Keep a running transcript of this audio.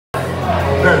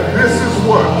that this is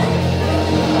what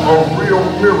a real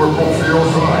miracle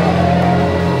feels like.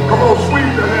 Come on,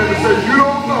 squeeze your hand and say, you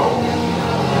don't know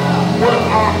what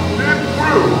I've been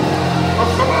through.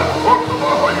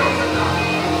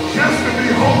 Just to be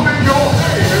holding your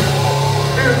hand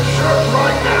in church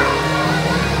right now.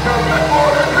 Now let go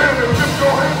of that hand and lift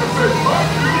your hand and say,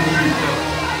 thank you, Jesus.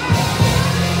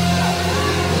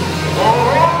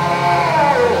 Oh,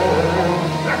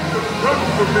 that's just good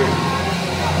for me.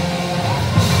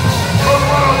 Turn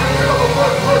around and tell the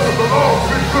first person the Lord's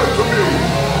been good to me.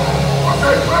 I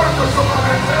say, turn to somebody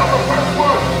and tell the first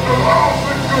one the Lord's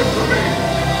been good to me.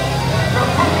 Now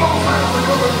put those hands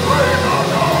together and praise our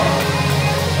God.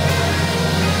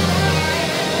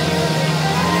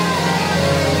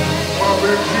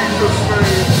 Father, in Jesus'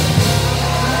 name,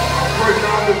 I pray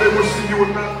now that they will see you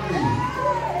and not me.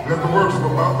 Let the words of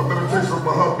my mouth, the meditation of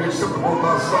my heart be acceptable in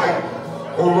thy sight.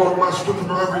 O Lord, my strength and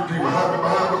my redeemer, hide me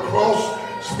behind the cross.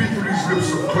 Speak through these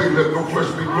lips of clay, let no flesh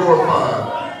be glorified,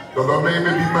 that thy name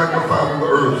may be magnified in the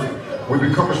earth. We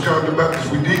become as John the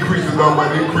Baptist, we decrease and thou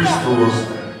might increase through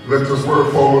us. Let this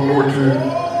word fall on anointed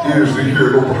ears to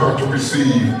hear and open heart to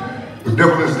receive. The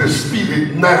devil is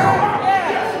defeated now,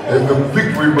 and the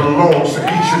victory belongs to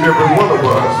each and every one of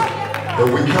us.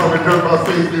 And we count it done by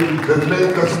faith in the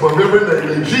name that's above every name,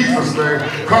 in Jesus' name.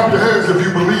 Clap your hands if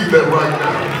you believe that right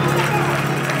now.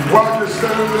 While you're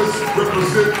standing, let's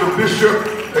represent the bishop,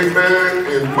 amen,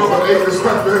 and Mother Agnes.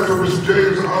 Clap your hands for Bishop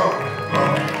James.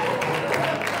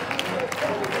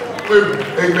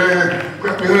 Amen.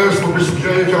 Clap your hands for Bishop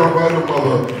James, our right,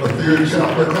 Mother Athea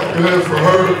Chapman. Clap your hands for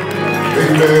her.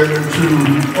 Amen. And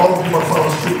to all of my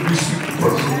fathers, to receive the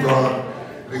presence of God.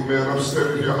 Amen. I'm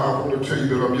standing here. I want to tell you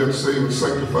that I'm yet saved and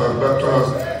sanctified,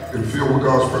 baptized, and filled with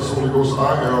God's precious Holy Ghost.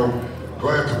 I am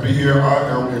glad to be here. I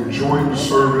am enjoying the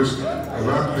service. And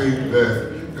I think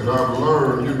that, and I've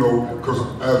learned, you know, because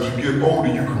as you get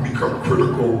older, you can become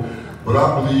critical. But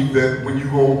I believe that when you're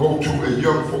going to go to a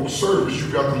young folk service,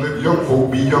 you got to let young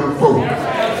folk be young folk.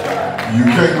 You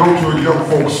can't go to a young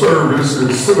folk service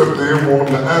and sit up there and want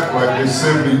them to act like they're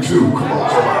 72. Come on,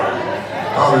 somebody.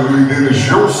 Hallelujah. Then it's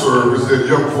your service that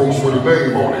young folks with a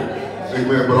name on it.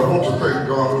 Amen. But I want to thank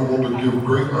God and I want to give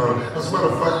great honor. As a matter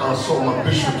of fact, I saw my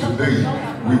bishop today.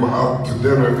 We were out to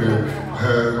dinner and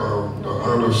had the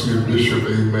honor of seeing Bishop.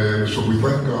 Amen. So we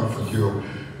thank God for him.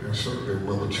 And certainly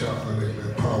Mother Chaplain.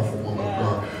 Amen. Powerful woman of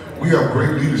God. We have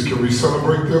great leaders. Can we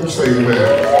celebrate them? Say amen.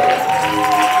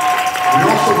 We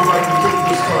also would like to take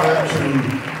this time to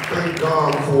thank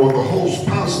God for the host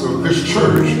pastor of this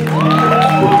church, for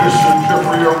Bishop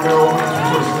Jeffrey L. Melvin,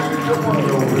 First Lady Jeffrey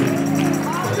Melvin.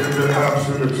 In the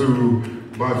absence to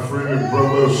my friend and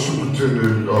brother,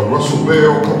 Superintendent Russell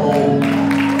Bell, come on.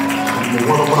 And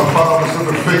one of my fathers in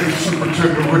the faith,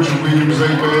 Superintendent Richard Williams,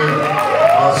 amen.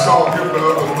 I saw him the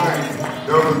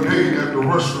other day at the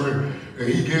restaurant, and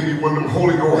he gave me one of them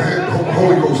Holy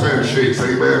Ghost handshakes,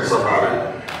 amen,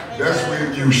 somebody. That's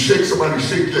when you shake somebody,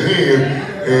 shake your hand,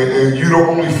 and you don't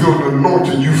only feel the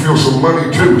anointing, you feel some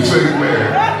money too, say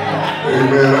amen.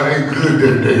 Amen, I ain't good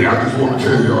that day, I just want to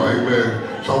tell y'all, amen.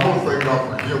 So I want to thank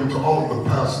God for him, to all of the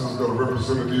pastors that are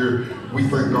represented here. We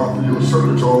thank God for you, and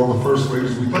certainly to all the first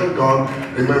ladies. We thank God,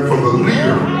 amen, for the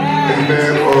leader,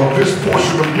 amen, of this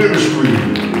portion of ministry.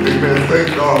 Amen.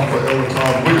 Thank God for Ellen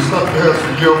Todd. We stop the hands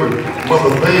for you and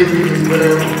Mother Baby,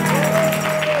 amen.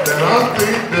 And I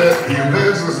think that the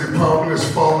evangelist empowerment is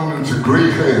falling into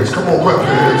great hands. Come on, clap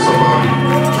your hands, somebody.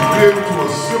 To be able to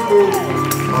assemble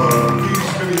these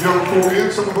many young folk and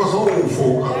some of us old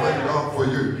folk. I thank God for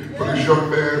you. For this young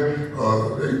man,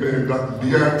 amen, Dr.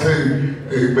 Deontay,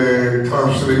 amen,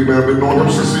 Thompson, amen. I've been knowing him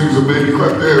since he was a baby.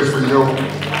 Clap your hands for him.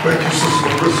 Thank you, Sister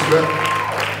Melissa.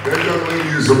 That young lady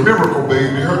is a miracle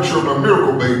baby. Her children are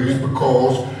miracle babies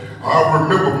because I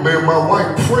remember, man, my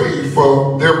wife prayed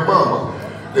for their mama.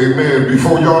 Amen.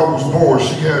 Before y'all was born,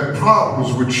 she had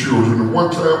problems with children. And one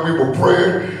time we were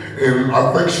praying, and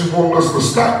I think she wanted us to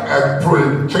stop at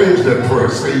praying, change that prayer.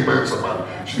 Say amen, somebody.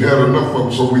 She had enough of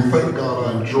them, so we thank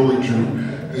God. I enjoyed you.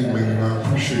 Amen. And I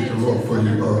appreciate the Lord for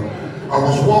you. I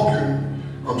was walking,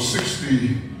 I'm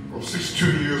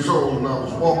 62 years old, and I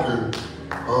was walking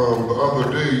the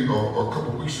other day, a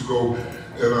couple weeks ago,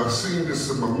 and I seen this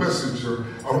in my messenger.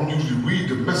 I don't usually read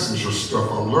the messenger stuff.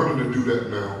 I'm learning to do that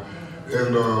now.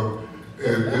 And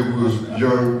it was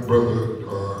young brother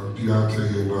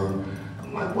Deontay, and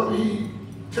I'm like, what are he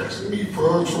texting me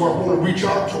for? So I want to reach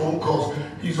out to him because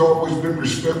he's always been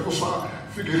respectful, so I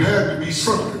figured it had to be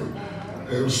something.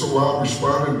 And so I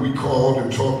responded, we called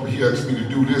and talked, he asked me to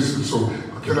do this, and so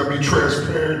can I be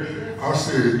transparent? I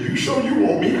said, you sure you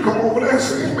want me to come over there? I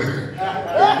said, man.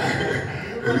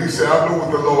 And he said, I know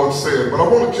what the Lord said, but I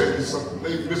want to tell you something.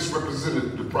 They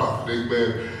misrepresented the prophet,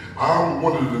 amen. I'm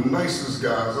one of the nicest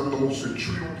guys. I'm the most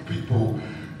intriguing people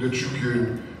that you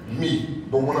can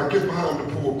meet. But when I get behind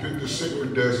the pulpit, the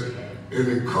sacred desk, and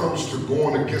it comes to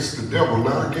going against the devil,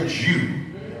 not against you,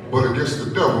 but against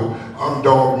the devil, I'm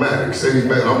dogmatic. Say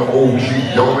amen. I'm an OG.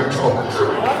 Y'all ain't talking to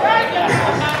me.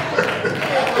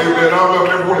 Amen. I love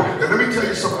everyone. And let me tell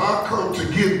you something. I come to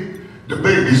get the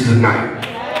babies tonight.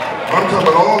 I'm talking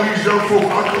about all these young folk.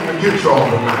 I come to get y'all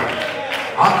tonight.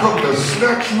 I come to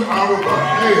snatch you out of the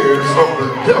hands of the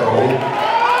devil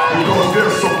because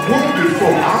there's some wounded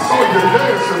folk. I saw you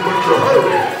dancing, but you hurt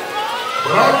it.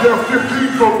 But I dare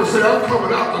 15 folk to say, I'm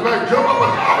coming out tonight. Jump up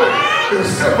and holler and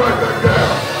sit right back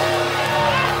down.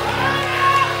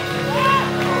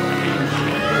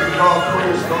 Thank God,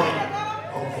 praise God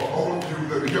for all of you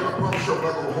that are here. I promise you I'm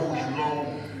not going to hold you long.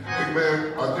 Amen.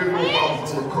 I didn't know if I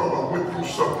was going to come. I went through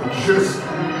something just,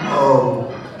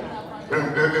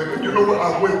 and you know what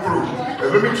I went through. And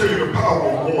let me tell you the power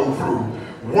of going through.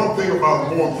 One thing about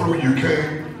going through, you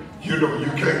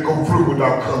can't go through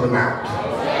without coming out.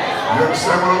 You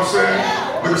understand what I'm saying?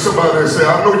 Look at somebody and say,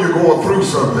 I know you're going through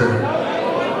something,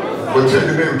 but tell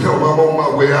your neighbor, tell them I'm on my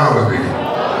way out of it.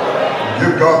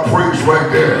 Give God praise right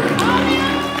there.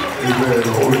 Amen.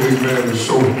 Holy amen. And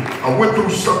so I went through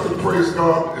something, praise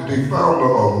God, and they found a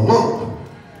lump,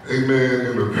 amen,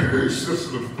 in a very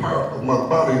sensitive part of my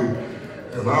body.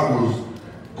 And I was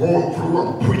going through,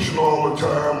 I'm preaching all the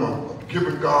time, I'm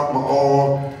giving God my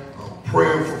all, I'm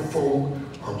praying for folk,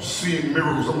 I'm seeing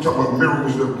miracles. I'm talking about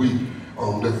miracles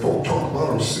that folk talk about.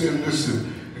 I'm seeing this,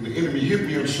 and the enemy hit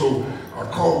me. And so I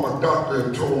called my doctor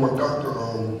and told my doctor,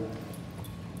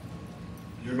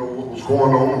 you know, what was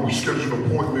going on. And we scheduled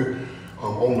an appointment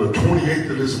on the 28th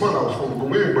of this month. I was going to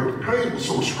go in, but the pain was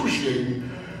so excruciating.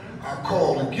 I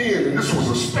called again, and this was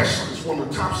a specialist, one of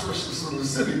the top specialists in the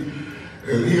city.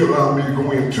 And he allowed me to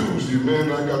go in Tuesday.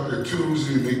 Man, I got there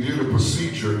Tuesday, and they did a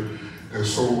procedure. And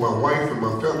so my wife and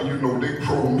my family, you know, they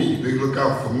pro me. They look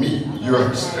out for me. You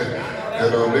understand?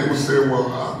 And they would say, well,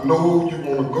 I know you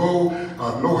want to go.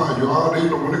 I know how you are. They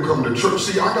know when they come to church.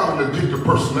 See, I got an addictive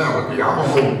personality. I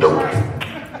was on dope.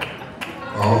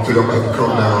 I don't think I'm going to have to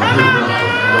come down here now.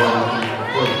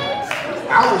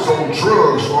 I was on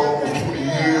drugs for almost 20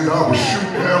 years. I was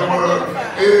shooting heroin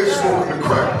and smoking the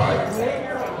crack pipe.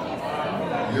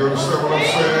 You understand what I'm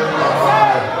saying?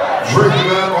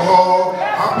 Drinking alcohol.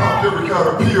 I popped every kind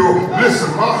of pill. Listen,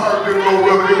 my heart didn't know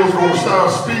whether it was going to start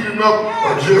speeding up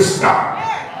or just stop.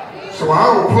 So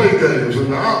I don't play games.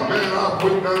 And I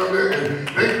went down there, and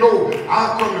they know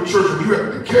I come to church and you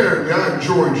have to carry me. I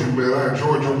enjoyed you, man. I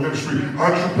enjoyed your ministry.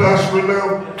 Aren't you pastoring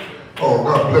now? Oh,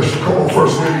 God bless you. Come on,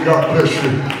 First Lady. God bless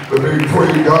you. Let me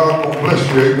pray. God gonna bless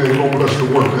you. Amen. Gonna bless the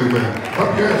work. Amen.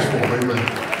 Clap your hands for me. Amen.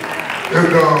 And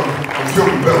I'm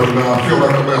feeling better now. I feel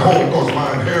like I'm at home because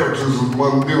my inheritance is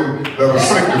among them that are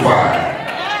sanctified.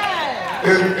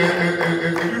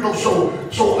 And you know,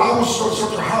 so I was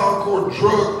such a hardcore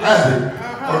drug addict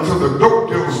until the dope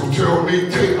dealers would tell me,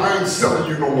 I ain't selling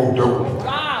you no more dope.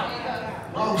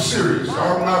 I'm serious.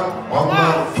 I'm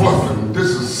not fluffing. This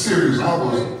is serious. I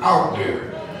was out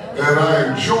there. And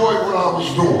I enjoyed what I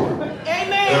was doing.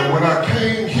 And when I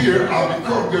came here,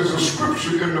 there's a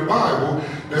scripture in the Bible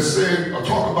that said, I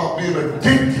talk about being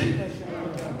addicted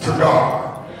to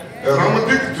God. And I'm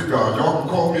addicted to God. Y'all can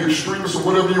call me extremist or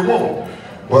whatever you want.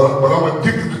 But I'm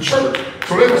addicted to church.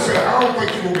 So they would say, I don't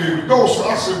think you're going to be able to go. So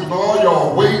I said, well,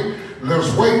 y'all wait.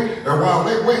 Let's wait. And while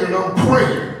they waited, I'm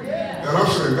praying. And I'm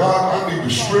saying, God, I need the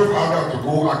strength. I got to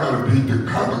go. I got to be the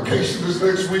convocation this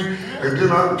next week. And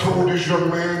then I told this young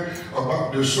man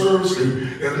about this service.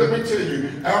 And let me tell you,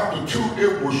 after 2,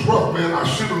 it was rough, man. I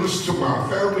should have listened to my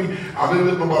family. I didn't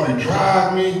let nobody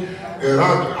drive me. And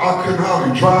I couldn't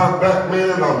hardly drive back,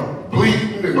 man. I'm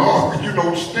bleeding and all, you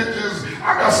know, stitches.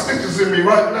 I got stitches in me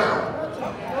right now.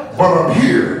 But I'm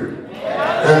here.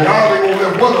 And God ain't gonna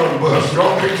let one of them bust.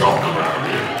 Y'all can't talk around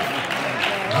here.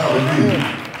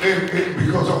 Hallelujah. And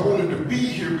because I wanted to be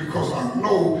here because I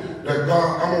know that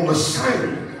God, I'm on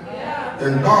assignment.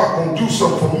 And God gonna do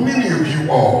something for many of you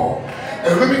all.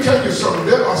 And let me tell you something,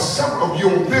 there are several of you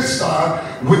on this side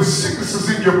with sicknesses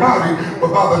in your body,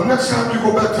 but by the next time you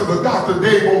go back to the doctor,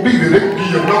 they ain't gonna be there. They can give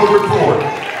you another report.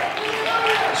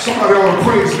 Somebody ought to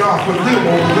praise God for them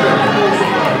over there. Come on,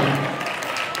 somebody.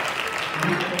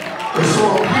 And so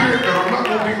I'm here, and I'm not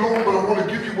gonna be long, but I want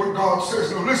to give you what God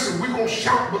says. Now listen, we're gonna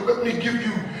shout, but let me give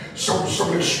you some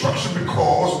instruction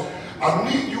because I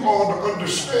need you all to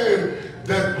understand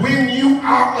that when you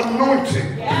are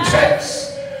anointed, the text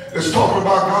is talking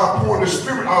about God pouring His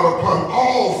Spirit out upon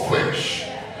all flesh.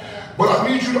 But I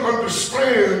need you to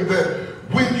understand that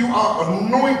when you are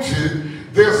anointed,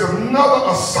 there's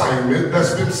another assignment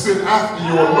that's been sent after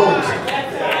your anointing.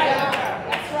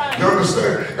 You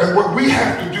understand? And what we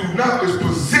have to do now is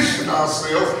position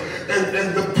ourselves,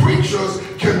 and the preachers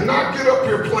cannot get up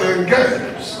here playing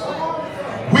games.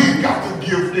 We've got to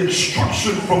give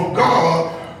instruction from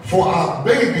God for our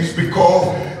babies,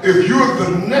 because if you're the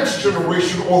next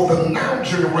generation or the now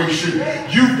generation,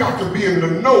 you've got to be in the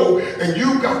know, and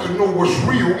you've got to know what's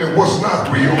real and what's not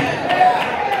real.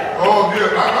 Oh yeah,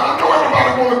 I know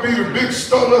everybody want to be the big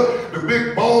stunner, the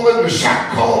big baller, the shot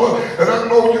caller, and I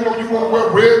know you want to wear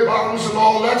red bottoms and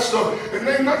all that stuff, and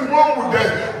ain't nothing wrong with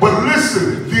that. But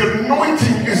listen, the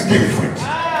anointing is different.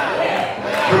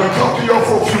 Can I talk to y'all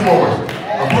for a few moments?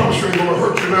 I promise you ain't gonna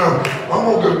hurt you now.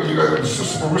 I'm gonna get that.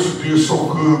 Sister Marissa did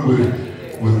so good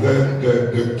with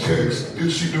that text.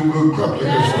 Did she do good? Clap your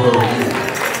hands for her.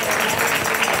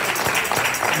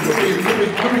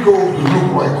 Let me go over to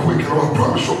Luke right quick. I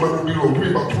promise you I'm not gonna be long.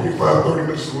 About 25, 30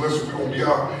 minutes or less. We're gonna be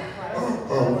out.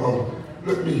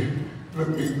 Let me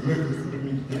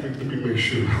make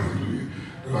sure, hallelujah,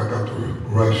 that I got the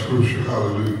right scripture.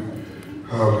 Hallelujah.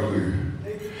 Hallelujah.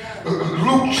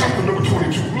 Luke chapter number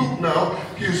 22. Luke now,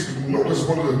 he's known as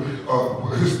one of the,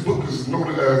 his book is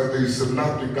noted as a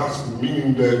synoptic gospel,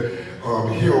 meaning that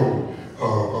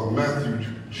Matthew,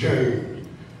 James,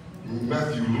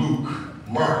 Matthew, Luke,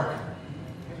 Mark,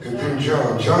 and then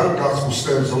John. John's gospel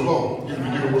stands alone. In the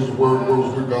beginning was the Word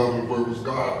was with God, and the Word was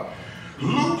God.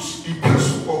 Luke's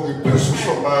epistle, or the epistle,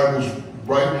 somebody was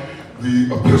right, the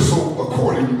epistle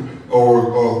according,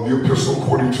 or the epistle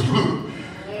according to Luke.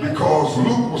 Because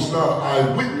Luke was not an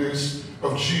eyewitness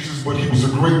of Jesus, but he was a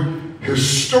great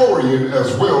historian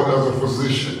as well as a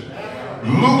physician.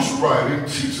 Luke's writing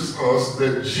teaches us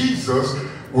that Jesus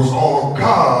was all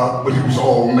God, but he was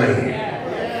all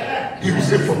man. He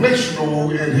was informational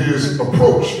in his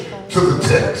approach to the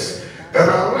text.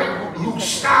 And I like Luke's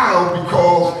style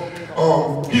because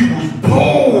he was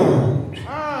bold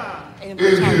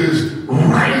in his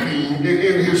writing and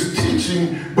in his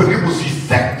teaching, but it was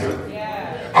effective.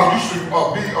 I used to be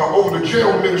over the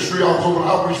jail ministry. I was over the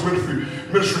outreach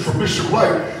ministry for Bishop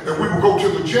Wright, and we would go to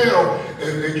the jail,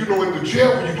 and you know, in the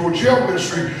jail, when you're doing jail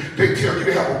ministry, they tell you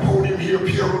they have a podium here,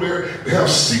 piano there, they have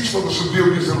seats for the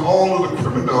civilians, and all of the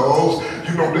criminals,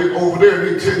 you know, they over there,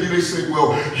 they tell you, they say,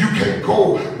 well, you can't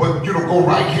go, but you know, go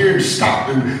right here and stop.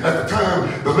 And at the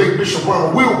time, the late Bishop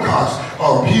Ronald Wilcox,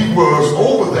 he was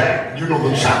over that, you know,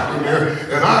 the chaplain there,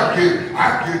 and I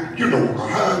get, you know,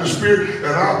 high in the spirit, and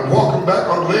I'm walking back,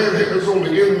 I'm laying hands on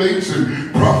the inmates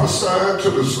and prophesying to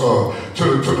the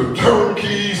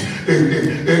turnkeys,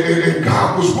 and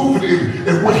God was moving in.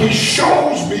 And what he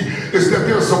shows me is that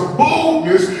there's a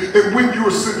boldness, and when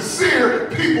you're sincere,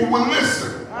 people will listen.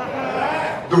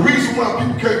 The reason why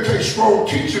people can't take strong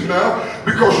teaching now,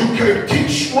 because you can't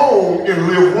teach strong and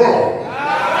live wrong.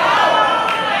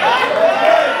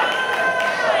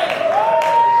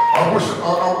 I wish,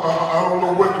 I don't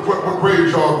know what grade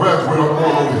y'all graduate, I'm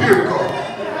going over here,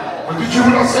 but did you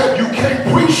hear what I said? You can't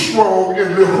preach strong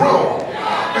and live wrong.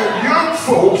 And young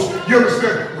folks, you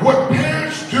understand, what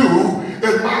parents do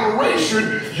in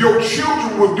moderation, your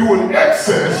children will do in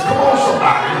excess. Come on,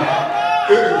 somebody.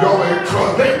 Y'all ain't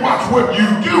trying. They watch what you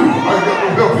do. I ain't got no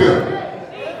help here.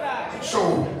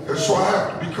 So I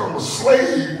have to become a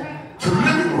slave to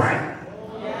living right.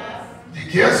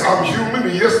 Yes, I'm human,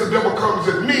 and yes, the devil comes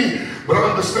at me, but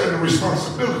I understand the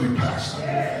responsibility, Pastor.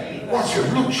 Watch here,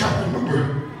 Luke chapter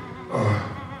number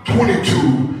 22.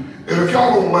 And if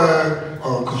y'all don't mind,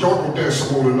 because y'all gonna dance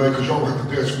some more tonight, because y'all have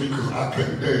to dance with me, because I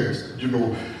can't dance, you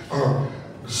know.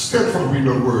 Stand for the reading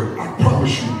of the word. I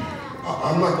promise you,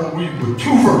 I'm not going to read but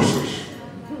 2 verses.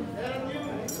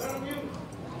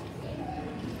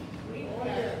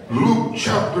 Luke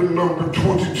chapter number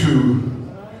 22,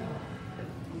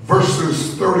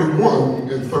 verses 31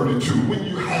 and 32. When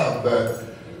you have that,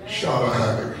 shout a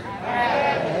happy.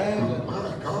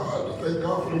 My God, thank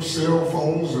God for them cell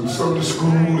phones and Sunday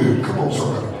school, and come on,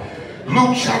 somebody.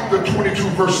 Luke chapter 22,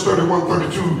 verse 31,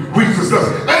 32 reads as thus.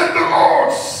 And the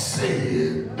Lord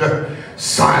said,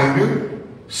 Simon,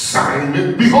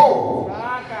 Simon, behold,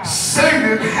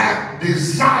 Satan hath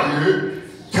desired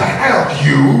to have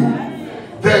you,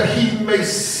 that he may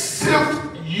sift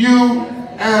you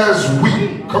as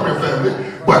wheat. Come here, family.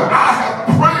 But I have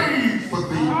prayed for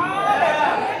thee,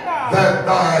 that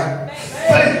thy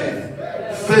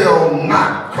faith fail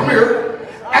not. Come here.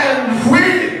 And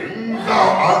when thou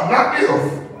art not ill,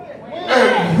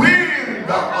 and when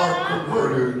thou art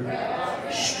converted,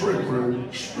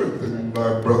 strengthen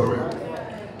thy brethren.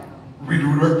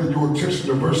 Redirected your attention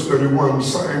to verse 31.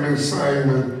 Simon,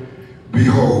 Simon,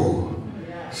 Behold,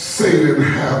 Satan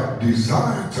hath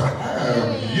desired to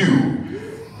have you,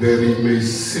 that he may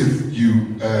sift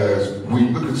you as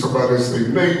wheat. Look at somebody and say,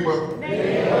 neighbor,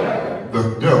 the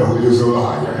devil is a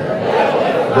liar.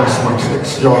 That's my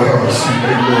text. Y'all have a seat.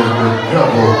 Amen. The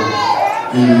devil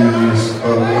is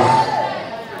a liar.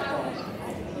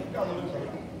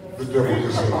 The devil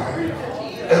is a liar.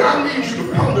 And I need you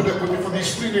to ponder that with me for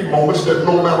these fleeting moments, that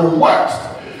no matter what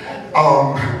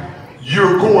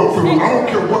you're going through, I don't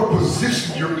care what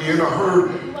position you're in. I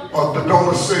heard the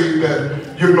daughter say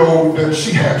that, you know, that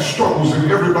she had struggles,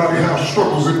 and everybody has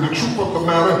struggles. And the truth of the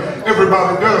matter,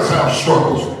 everybody does have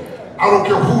struggles. I don't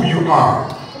care who you are.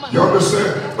 You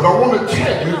understand? But I want to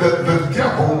tell you that the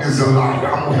devil is a liar.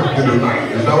 I'm going to help you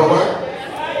tonight. Is that all right?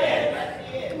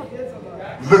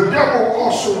 The devil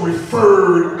also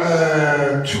referred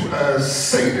to as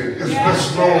Satan is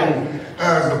best known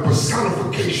as the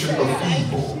personification of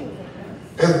evil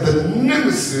and the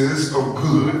nemesis of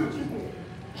good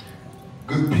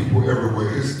people everywhere.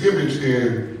 His image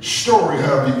and story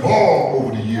have evolved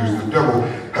over the years. The devil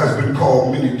has been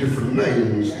called many different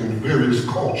names in various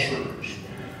cultures.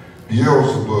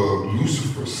 Beelzebub,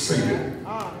 Lucifer, Satan,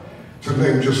 to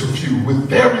name just a few, with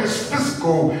various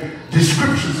physical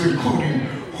descriptions including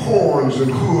horns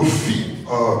and hoof feet.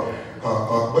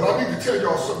 But I need to tell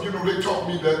y'all something. You know, they taught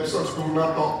me that in Sunday school, and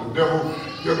I thought the devil,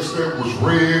 you understand, was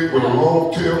red with a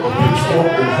long tail, a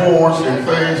pitchfork, and horns and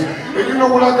things. And you know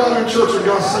what I got in church and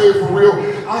got saved for real?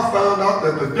 I found out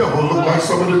that the devil looked like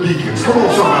some of the deacons. Come on,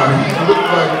 somebody. He looked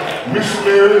like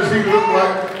missionaries. He looked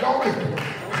like, y'all.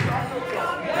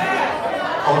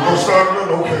 I'm going to start that?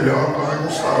 Okay, y'all. I ain't going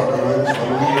to start that. I ain't going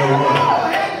to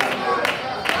start.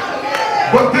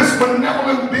 But this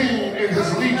benevolent being and his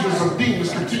legions of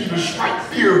demons continue to strike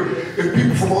fear in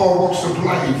people from all walks of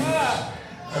life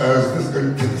as this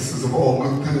antithesis of all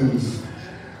good things.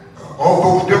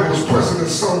 Although the devil is present in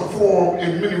some form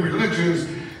in many religions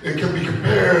and can be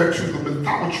compared to the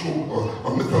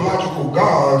mythological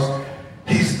gods,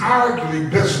 he's arguably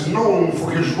best known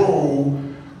for his role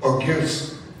against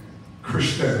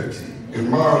Christianity. In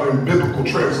modern biblical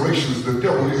translations, the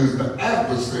devil is the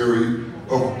adversary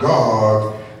of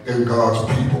God and God's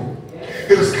people.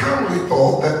 It is commonly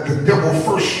thought that the devil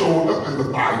first showed up in the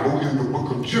Bible in the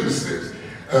book of Genesis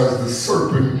as the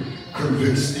serpent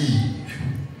convinced Eve,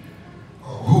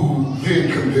 who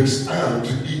then convinced Adam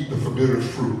to eat the forbidden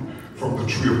fruit from the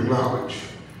tree of knowledge.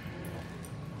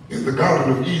 In the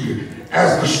Garden of Eden,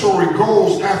 as the story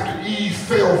goes, after Eve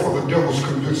fell for the devil's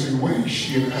convincing ways,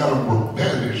 she and Adam were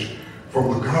banished from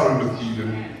the Garden of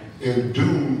Eden and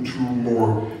doomed to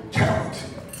mortality.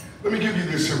 Let me give you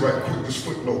this here right quick, this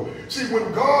footnote. See,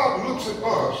 when God looks at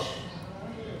us,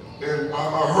 and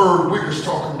I heard Wiggins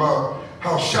talking about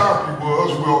how sharp he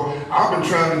was. Well, I've been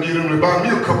trying to get him to buy me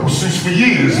a couple seats for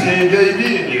years. He ain't gave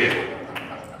in yet.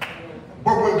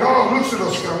 But when God looks at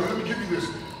us, family, let me give you this.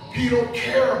 He don't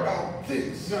care about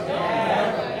this.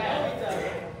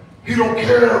 He don't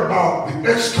care about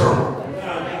the external.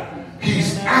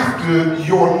 He's after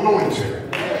your anointing.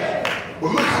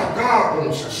 Well, look how God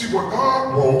wants it. See, what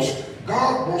God wants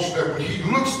that when he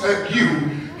looks at you,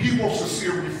 he wants to see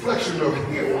a reflection of him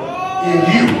in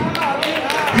you.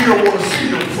 He don't want to see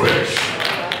your flesh.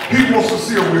 He wants to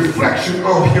see a reflection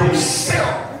of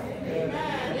himself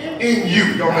in you.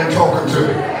 Y'all ain't talking to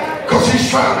me. Because he's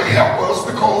trying to help us,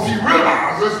 because he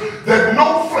realizes that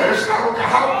no flesh, I don't care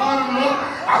how good it looks,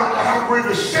 I don't care how great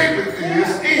the shape it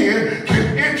is,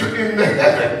 can enter into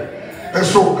heaven. And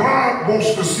so God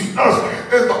wants to see us.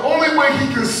 And the only way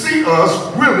he can see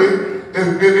us, really,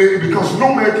 because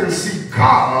no man can see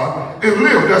God and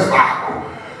live, that's Bible.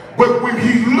 But when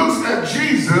he looks at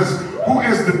Jesus, who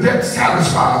is the debt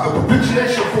satisfied, the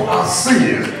propitiation for our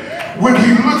sins, when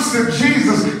he looks at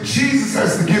Jesus, Jesus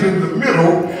has to get in the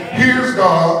middle. Here's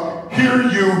God, here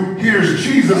you, here's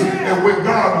Jesus. And when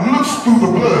God looks through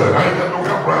the blood, I ain't got no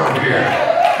help around here.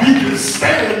 He can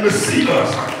stand to see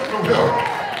us. I ain't got no help.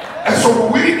 And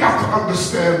so we got to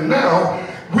understand now,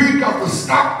 we got to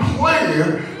stop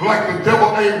playing like the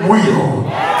devil ain't real.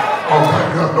 Oh, I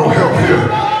ain't got no help here.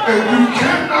 And you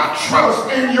cannot trust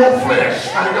in your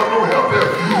flesh. I ain't got no help here.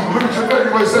 Look at your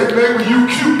neighbor and say, neighbor, you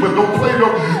cute, but don't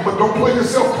play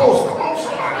yourself close. Come on,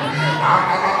 somebody.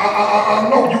 I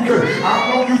know you can. I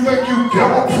know you think you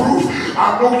devil-proof.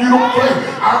 I know you don't play.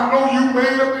 I know you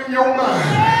made up in your mind.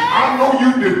 I know you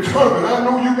determined. I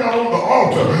know you got on the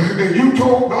altar and you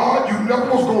told God you never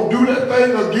was going to do that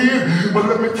thing again. But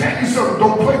let me tell you something.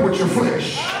 Don't play with your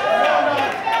flesh.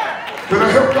 Can I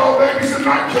help y'all ladies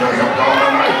tonight? Can I help y'all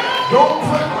tonight? Don't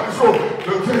play. So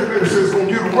the neighbor says it's going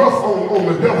to get rough on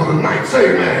the devil tonight.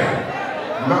 Say amen.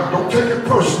 Now, don't take it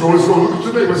personal. It's going to look at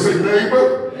your neighbor and say,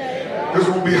 neighbor, it's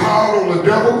going to be hard on the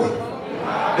devil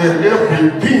and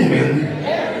every demon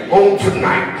on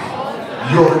tonight.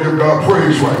 You ought to give God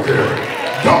praise right there.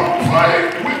 Don't play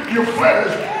with your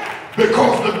flesh,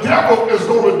 because the devil is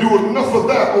going to do enough of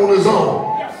that on his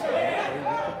own.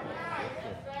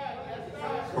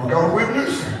 We got a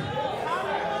witness?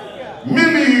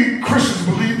 Many Christians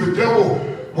believe the devil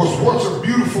was once a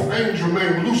beautiful angel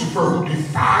named Lucifer who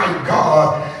defied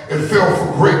God and fell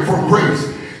from grace.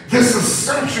 This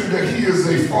assumption that he is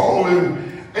a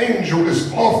fallen angel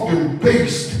is often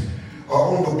based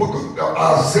on the book of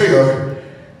Isaiah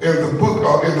in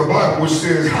the Bible, which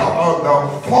says, "How art thou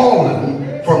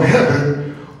fallen from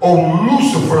heaven, O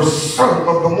Lucifer, son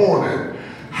of the morning?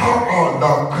 How art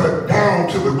thou cut down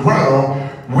to the ground,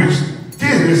 which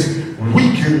didst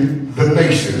weaken the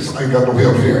nations?" I ain't got no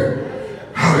help here.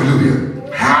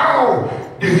 Hallelujah. How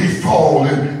did he fall?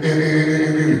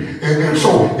 And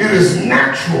so it is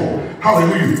natural,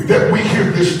 hallelujah, that we hear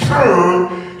this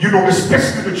term, you know,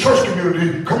 especially in the church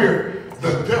community. Come here.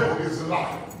 The devil is a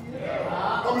lie.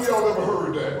 How many of y'all ever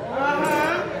heard that?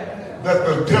 That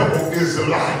the devil is a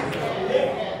lie.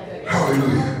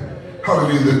 Hallelujah.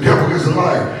 Hallelujah. The devil is a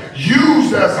lie.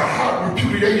 Used as a hot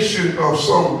repudiation of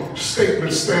some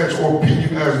statement, stance, or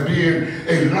opinion as being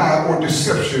a lie or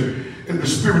deception. In the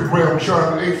spirit realm,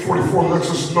 John 8:44 lets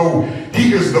us know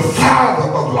he is the father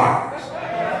of lies.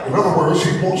 In other words,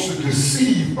 he wants to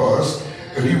deceive us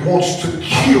and he wants to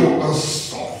kill us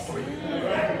softly.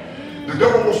 The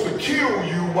devil wants to kill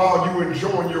you while you're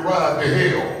enjoying your ride to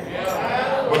hell.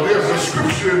 But there's a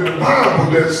scripture in the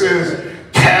Bible that says,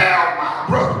 "Tell my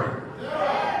brethren."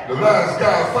 The last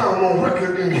guy found on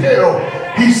record in hell,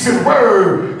 he sent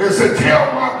word and said,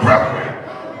 "Tell my brethren,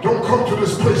 don't come to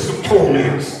this place of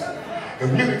torments."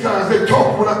 And many times they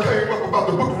talked when I came up about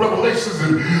the book of Revelations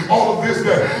and all of this,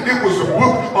 that it was a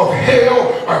book of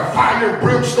hell, of fire and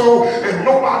brimstone, and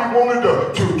nobody wanted to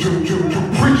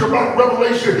preach about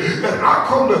Revelation. And I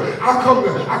come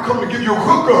to give you a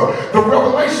hookup. The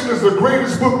Revelation is the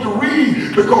greatest book to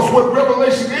read, because what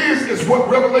Revelation is what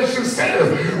Revelation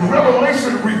says.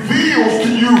 Revelation reveals to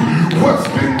you what's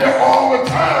been there all the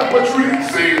time, but you didn't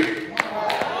see it.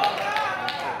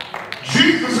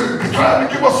 Jesus is trying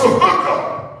to give us a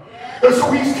hookup. And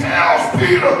so he tells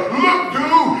Peter, "Look,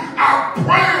 dude, I'm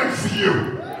praying for you.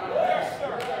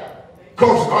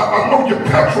 Because I know you're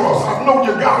Petros. I know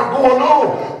you got it going on.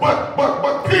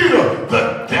 But Peter,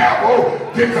 the devil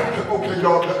did that." Okay,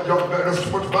 y'all, that's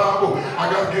too much Bible. I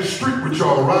got to get street with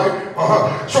y'all, right?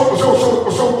 So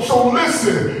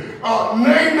listen,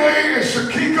 Nene and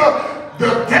Shakika,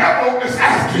 the devil is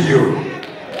after you.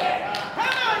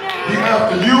 He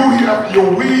after you, he after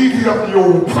your weed, he after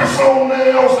your press-on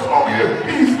nails. Come on here,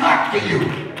 he's after you.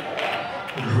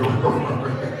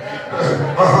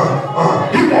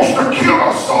 He wants to kill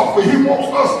us softly. He wants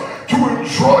us to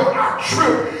enjoy our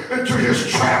trip into his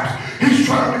traps. He's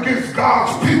trying to get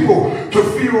God's people to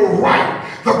feel right.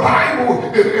 The Bible,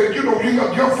 and you know, you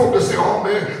got young folk that say, "Oh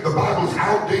man, the Bible's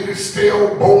outdated,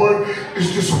 stale, boring,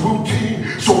 it's just routine."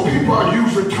 So people are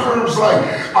using terms like,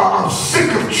 "I'm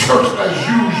sick of church as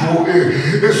usual."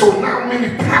 And so now many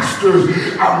pastors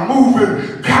are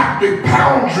moving Catholic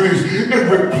boundaries and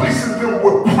replacing them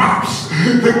with props.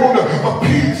 They want to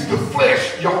appease the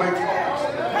flesh. Y'all ain't talking.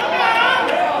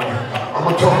 I'm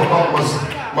going to talk about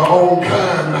my own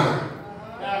kind now.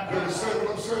 You understand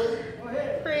what I'm saying?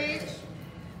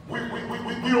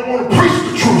 We don't want to preach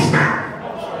the truth now.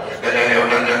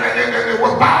 And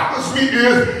what bothers me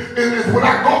is when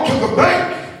I go to the bank,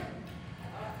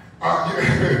 I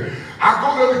go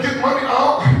there to get money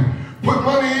out, put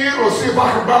money in, or see if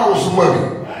I can borrow some money.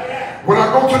 When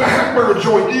I go to the hamburger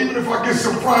joint, even if I get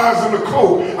some fries and a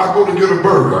Coke, I go to get a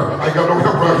burger. I ain't got no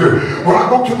help right here. When I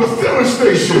go to the filling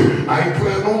station, I ain't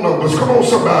playing no numbers. Come on,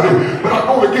 somebody. But I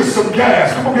go to get some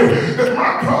gas. Come on, get it. And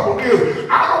my problem is,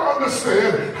 I don't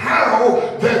understand how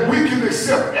that we can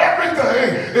accept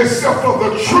everything except for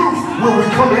the truth when we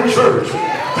come in church.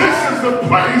 This is the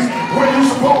place where you're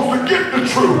supposed to get the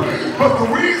truth. But the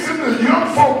reason the young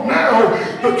folk now,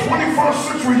 the 21st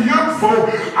century young folk,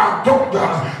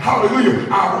 hallelujah,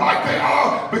 are like they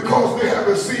are because they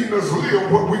haven't seen us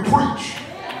live what we preach.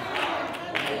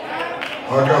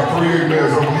 I got 3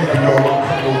 amens. I'm leaving y'all. I'm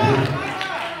coming over here.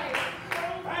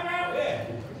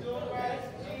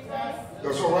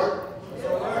 That's all right?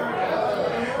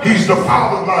 He's the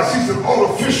father of lights. He's an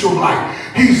artificial light.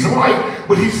 He's light,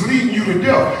 but he's leading you to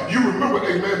death. You remember,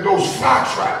 amen, those fly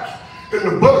traps and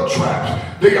the bug traps,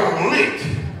 they are lit.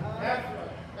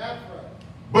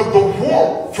 But the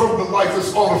warmth from the light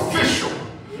is artificial.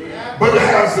 but it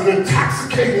has an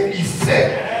intoxicating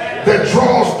effect that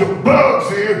draws the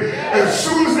bugs in. As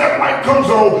soon as that light comes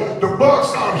on, the bugs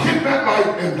start hitting that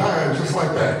light and dying just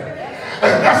like that.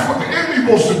 And that's what the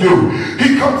enemy wants to do.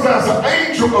 He comes as an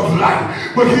angel of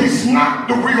light, but he's not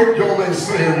the real. Y'all ain't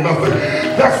saying nothing.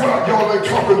 That's why y'all ain't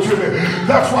talking to me.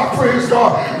 That's why, praise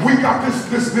God, we got this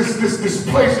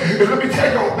place. And let me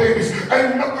tell y'all, babies,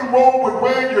 ain't nothing wrong with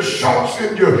wearing your shorts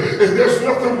and there's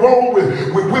nothing wrong with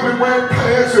women wearing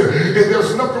pants, and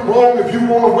there's nothing wrong if you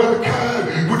want to wear the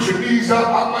kind with your knees out.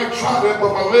 I might try that,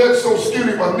 but my legs so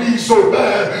skinny, my knees so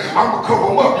bad, I'm gonna cover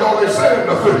them up. Y'all ain't saying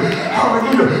nothing.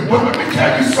 Hallelujah. But let me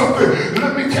tell you something.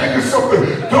 Let me tell you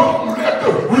something. Don't let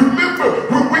remember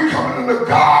when we come into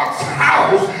God's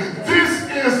house, this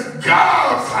is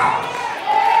God's house.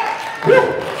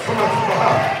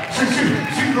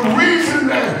 See, the reason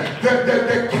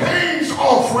that Cain's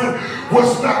offering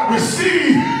was not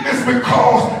received is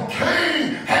because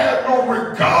Cain had no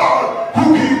regard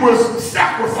who he was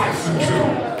sacrificing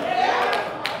to.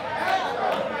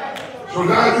 So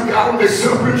now you got them, they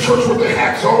sit up in church with their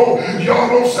hats on, y'all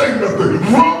don't say nothing.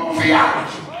 Wrong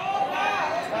theology.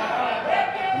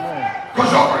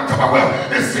 Because y'all want to talk about, well,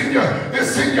 it's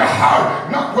in your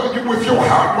heart, not when you with your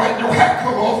heart, right? Your hat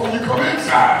come off when you come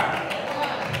inside.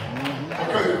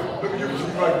 Okay, let me give it to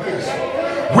you like this.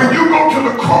 When you go to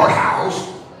the courthouse,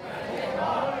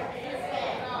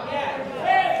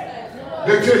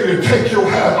 they tell you to take your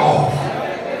hat off.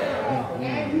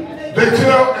 They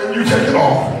tell, and you take it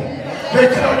off. They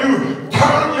tell you,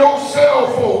 turn your cell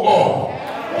phone off.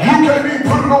 You can't even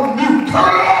put it on mute.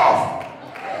 Turn it off.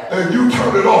 And you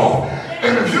turn it off.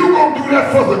 And if you're going to do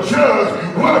that for the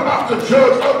judge, what about the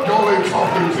judge? Oh, y'all ain't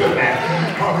talking to that.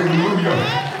 Hallelujah.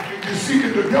 You see,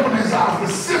 the devil desires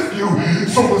to sift you.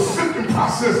 So the sifting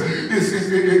process is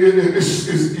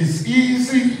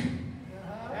easy.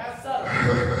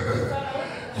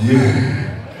 Yeah.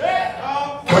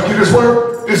 Can I get this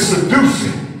word? It's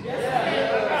seducing.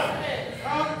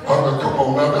 Come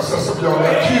on now, that's some of y'all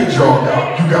got kids, y'all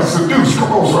got. You got seduced.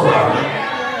 Come on, somebody.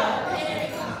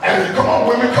 And come on,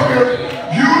 women, come here.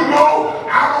 You know,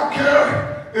 I don't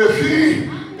care if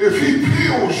he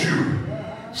peels you.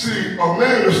 See, a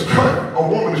man is cut, a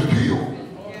woman is peeled.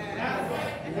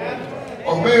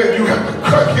 A man, you have to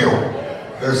cut him.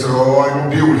 They say, oh, I ain't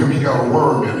gonna deal with him, he got a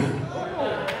worm in him.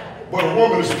 But a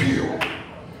woman is peeled.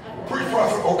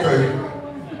 Pre-prophet, okay.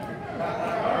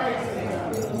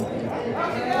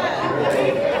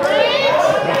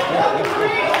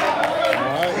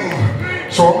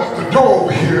 So I'm at the door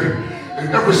over here, and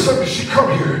every Sunday she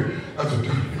come here at the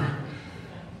door.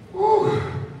 Ooh,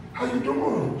 how you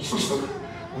doing, sister?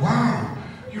 Wow,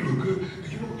 you look good.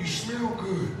 You know, you smell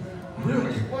good.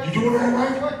 Really? You doing all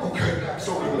right? Okay.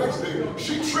 So the next day,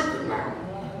 she tripping now,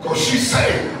 because she's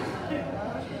saved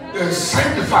and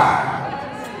sanctified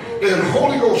and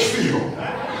Holy Ghost filled,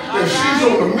 and she's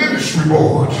on the ministry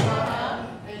board.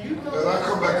 And I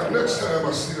come back the next time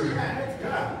I see her.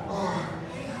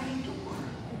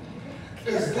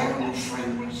 Is that your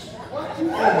fragrance? Oh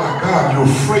my God, your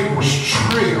fragrance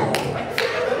trail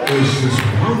is just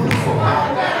wonderful.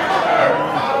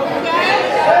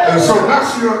 And so now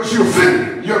she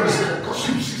offended, you understand? Because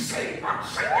she's saying, I'm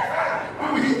sanctified. Who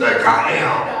do you think I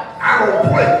am? I don't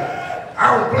play.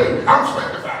 I'm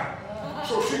sanctified.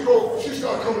 So she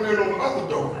started coming in on the other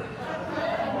door.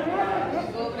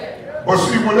 But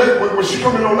see, when she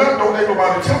come in on that door, ain't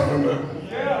nobody telling her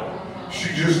nothing. She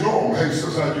just know, hey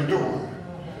sis, how you doing?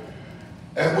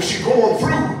 And when she going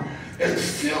through and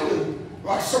feeling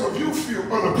like some of you feel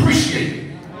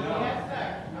unappreciated.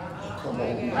 Come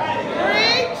on.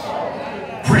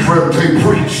 Preach, Reverend Tate,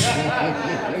 preach.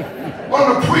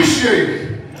 Unappreciated.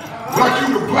 Like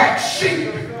you the black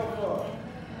sheep.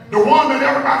 The one that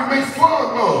everybody makes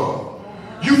fun of.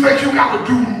 You think you got to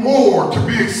do more to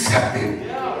be accepted.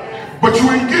 But you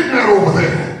ain't getting that over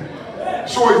there.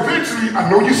 So eventually, I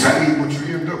know you're saved, but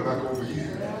you end up back over here.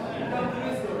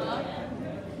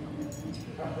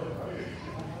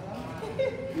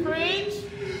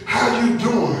 How you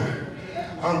doing?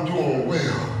 I'm doing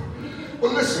well.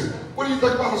 Well, listen, what do you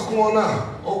think about us going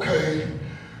out? Okay.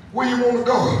 Where you want to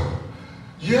go?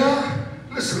 Yeah?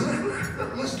 Listen,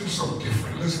 let's do something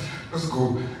different. Let's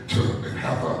go to and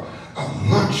have a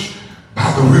lunch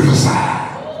by the riverside.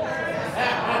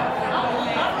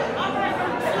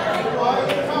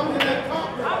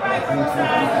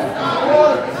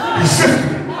 Be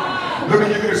simple. Let me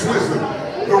give you this wisdom.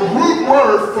 The root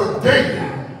word for dating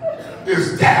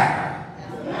is data.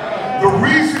 The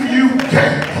reason you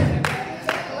date,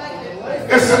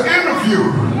 it's an interview.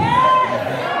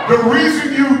 The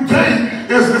reason you date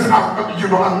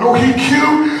I know he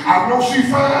cute, I know she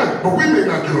fine, but we may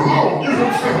not get along. You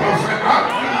understand what I'm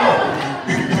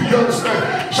saying? You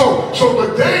understand? So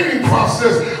the dating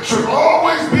process should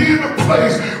always be in a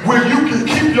place where you can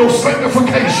keep your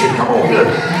sanctification. Come on here.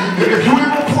 If you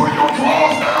ain't gonna pull your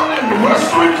drawers down in the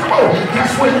restaurant, come on,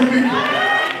 that's where you need to.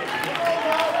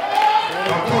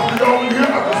 I'm talking to y'all in here.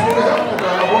 I just want to help you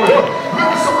now. I want to help.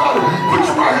 Look at somebody. Put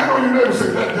your right hand on your neighbor and say,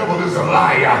 that devil is a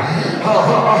liar.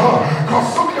 Because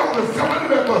some of y'all have fell into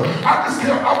that, but I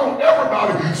want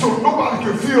everybody so nobody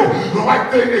can feel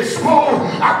like they exposed.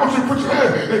 I want you to put your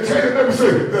hand and tell your neighbor and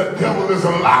say, that devil is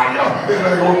a liar. It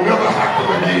ain't going to never happen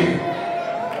again.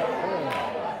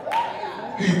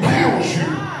 He builds you.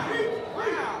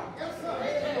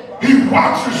 He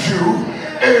watches you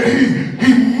and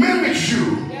he mimics you.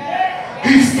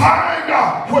 He finds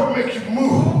out what makes you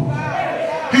move.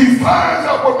 He finds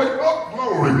out what makes up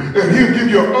glory, and he'll give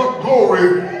you up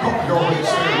glory. Come on, y'all ain't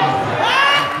saying nothing.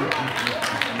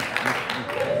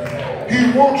 He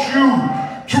wants you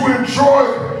to enjoy,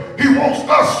 he wants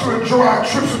us to enjoy our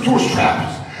trips into his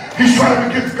travels. He's trying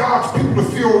to get God's people to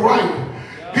feel right.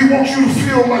 He wants you to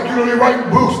feel like they're writing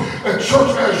books at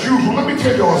church as usual. Let me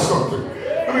tell y'all something.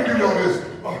 Let me give y'all this.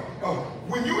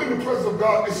 When you're in the presence of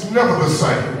God, it's never the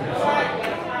same.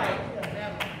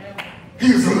 He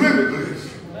is limitless.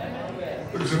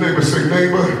 Look at your neighbor, say,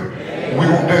 neighbor, we're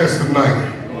going to dance tonight.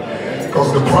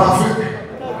 Because the prophet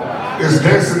is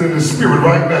dancing in the spirit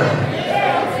right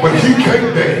now. But he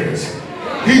can't dance.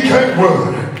 He can't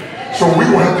run. So we're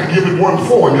going to have to give it one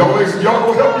for him. Y'all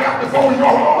going to help me out before we go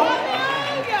home?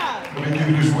 Let me give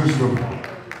you this wisdom.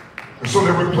 And so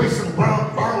they're replacing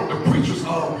the preachers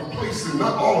are replacing,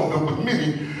 not all of them, but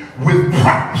many, with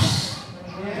props.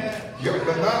 Yeah,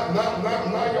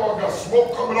 now y'all got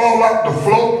smoke coming all out the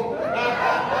floor.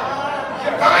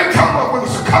 I ain't talking about when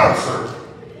it's a concert.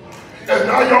 And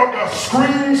now y'all got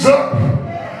screens up.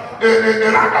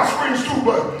 And I got screens too,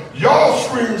 but y'all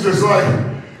screens is like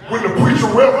when the preacher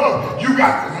rev up, you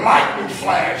got lightning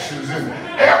flashes and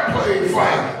airplane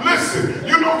flying. Listen,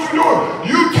 you know what you're doing?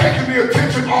 You taking the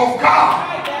attention off God.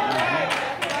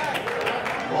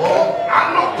 Oh,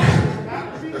 I know.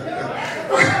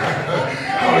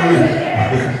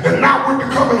 And now we're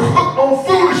becoming hooked on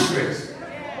foolishness.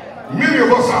 Many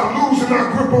of us are losing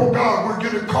our grip on God. We're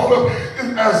getting caught up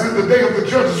as in the day of the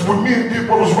judges when men did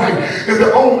what was right in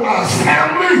their own eyes.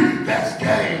 Family, that's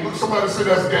game. Look, somebody say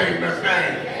that's game. That's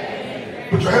game.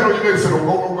 Put your hand on your neighbor and say, don't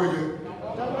go nowhere yet.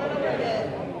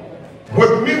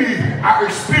 What many are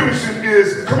experiencing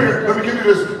is, come here, let me give you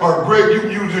this. Greg, you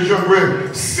can use this, young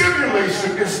Greg.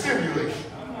 Simulation and stimulation.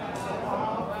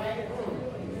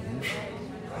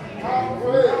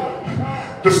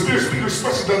 The Spirit speaks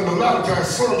especially that a lot of times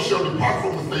some shall depart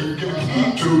from the faith, giving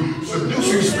heed to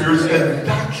seducing spirits and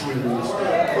doctrines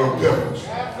of devils.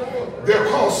 They're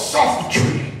called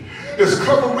sophistry. It's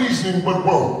clever reasoning but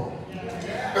wrong.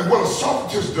 And what a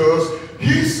sophist does,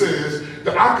 he says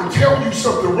that I can tell you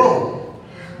something wrong,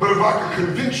 but if I can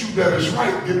convince you that it's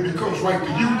right, then it becomes right to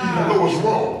you even though it's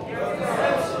wrong.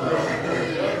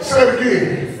 Say it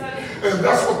again. And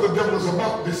that's what the devil is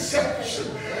about, deception.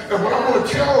 And what I want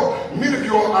to tell many of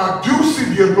y'all, I do see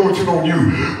the anointing on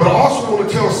you, but I also want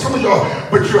to tell some of y'all,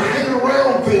 but you're hanging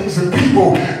around things and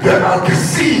people that are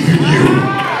deceiving you.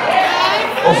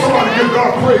 Oh, somebody give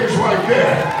God praise right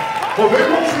there. Well, they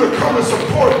want you to come and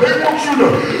support. They want you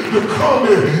to come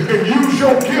and use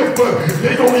your gift, but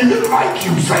they don't even like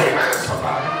you. Say amen,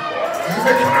 somebody.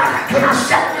 And can I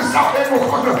shout this out?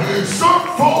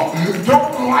 Some folk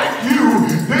don't like you.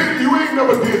 You ain't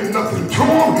never did nothing to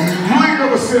them. You ain't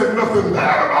never said nothing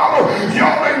bad about them.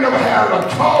 Y'all ain't never had a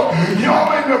talk.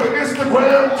 Y'all ain't never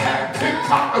Instagram,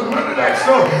 TikTok, or none of that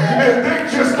stuff. And they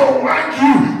just don't like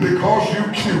you because you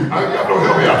cute. Y'all don't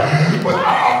help me out. But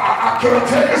can I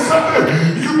tell you something?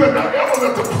 You better not ever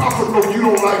let the prophet know you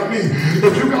don't like me.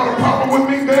 If you got a problem with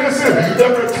me dancing,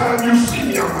 every time you see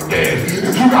me, I'm going to dance.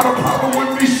 If you got a problem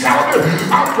with me shouting,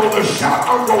 I'm going to shout,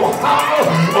 I'm going to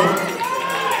holler.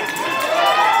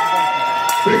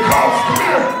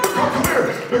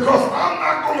 Because I'm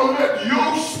not going to let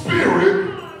your spirit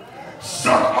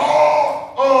suck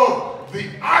all of the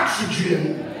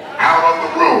oxygen out of the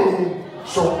room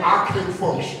so I can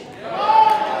function.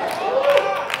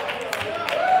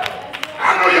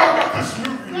 I know y'all got this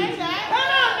new religion,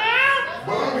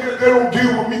 but I'm here, they don't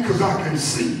deal with me because I can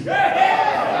see.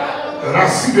 And I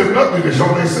see their ugliness,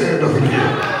 y'all ain't saying nothing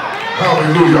here.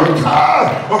 Hallelujah. I'm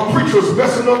tired of preachers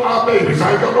messing up our babies. I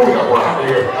ain't got no help around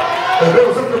here. And they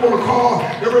was up there want to call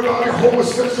everybody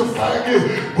homosexual,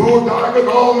 faggot, bulldog, and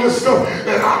all this stuff.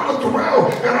 And I looked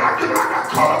around and I got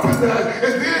caught up in that.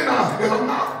 And then I'm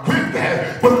not with that.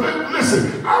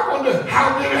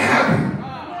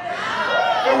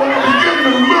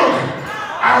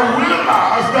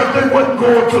 realized that they wasn't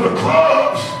going to the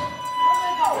clubs.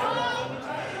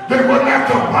 They wasn't at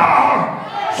the bar.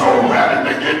 So where did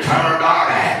they get turned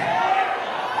on at?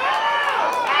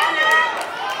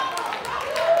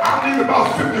 I need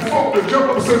about 50 folk to jump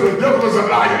up and say the devil is a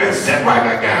liar and sit right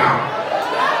back down.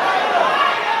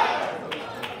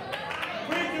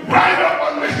 Right up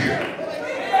under here.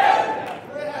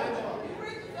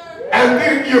 And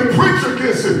then you preach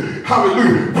against it.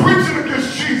 Hallelujah. Preaching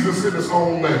against Jesus in his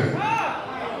own name.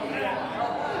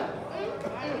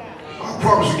 I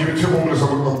promise you, give me 10 more minutes,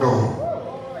 I'm gone.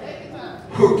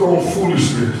 Hooked on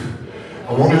foolishness.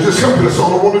 I want to just help you. That's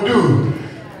all I want to do.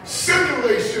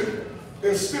 Simulation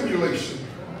and stimulation.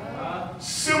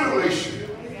 Simulation.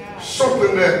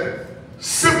 Something that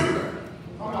similar.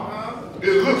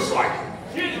 It looks like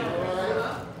it.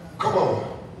 Come on.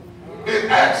 It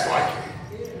acts like it.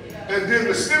 And then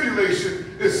the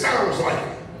stimulation, it sounds like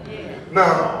it.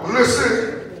 Now,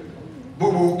 listen.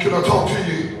 Boo-boo, can I talk to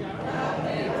you?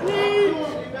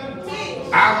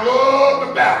 I love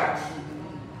the balance.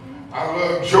 I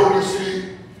love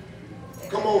Jodeci.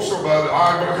 Come on, somebody.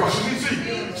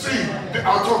 See, I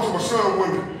talked to my son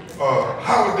when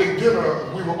holiday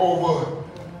dinner, we were over.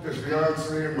 His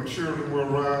fiance and my children were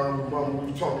around. Mama,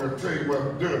 we were talking at the table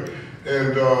at dinner.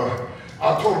 And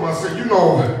I told him, I said, you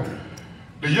know,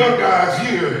 the young guys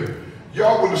here,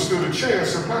 y'all would have stood a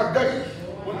chance in my day.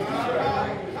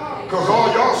 Because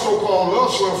all y'all so-called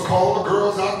love sluts call the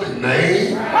girls out their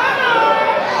name,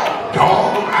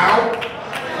 dog them out.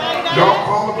 Y'all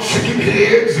call them chicken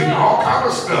heads and all kind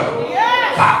of stuff.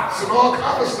 Pots and all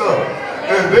kind of stuff.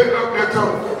 And they up there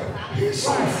telling them, he's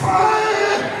so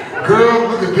fine. Girl,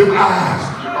 look at them eyes.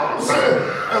 You know what I'm saying?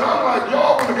 And I'm like,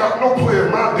 y'all would have got no play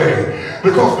in my day.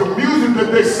 Because the music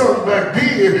that they sung back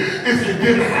then, if you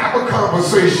didn't have a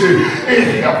conversation,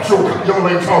 it helped you. Y'all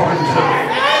ain't talking to me.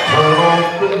 Turn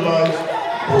off the lights.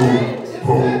 Boom,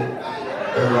 boom.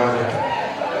 And like,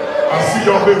 I see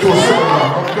y'all been to a seminar.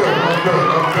 I'm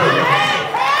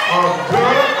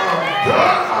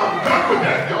done with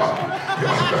that, y'all.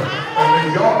 And then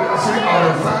y'all, see, I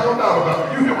done found out about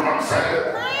it. You hear what I'm saying?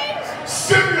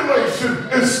 Simulation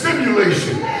and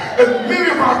stimulation. And many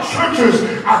of our churches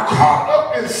are caught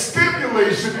up in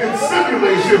stimulation and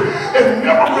simulation and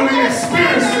never really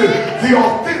experiencing the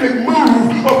authentic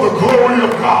move of the glory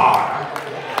of God.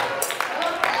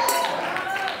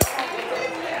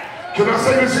 Can I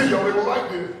say this here? Y'all ain't gonna like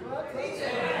this.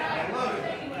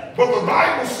 But the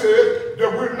Bible said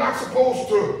that we're not supposed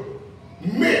to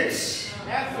mix,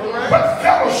 but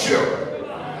fellowship.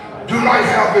 Do not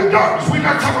have in darkness. We're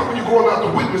not talking about when you're going out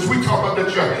to witness. We're talking about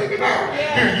that you're hanging out.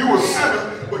 Here, you a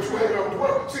sinner, but you're hanging out with the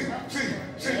world. See,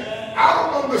 I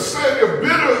don't understand if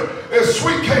bitter and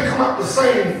sweet can't come out the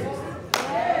same.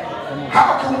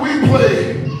 How can we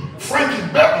play Frankie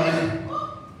Beverly,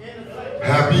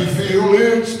 Happy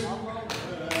Feelings,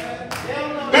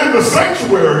 in the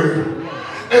sanctuary,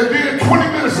 and then 20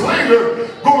 minutes later,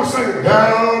 go and sing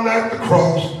Down at the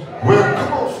Cross? Well,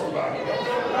 come on, somebody.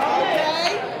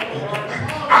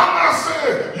 I'm not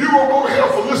saying you gonna go to hell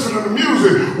for listening to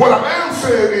music. What I am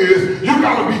saying is you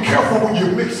gotta be careful when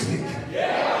you're mixing it.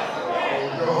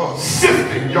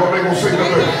 Sifting, y'all ain't gonna say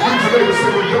nothing. Read your neighbor,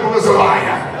 say the devil is a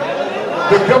liar.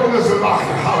 The devil is a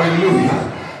liar.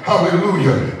 Hallelujah.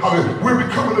 Hallelujah. Hallelujah. We're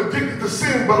becoming addicted to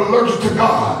sin but allergic to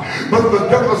God. But the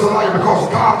devil is a liar because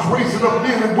God's raising up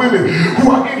men and women who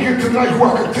are in here tonight who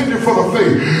are contending for the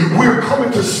faith. We're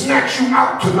coming to snatch you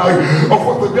out tonight of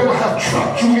what the devil have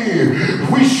trapped you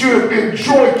in. We should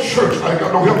enjoy church. I ain't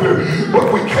got no help here.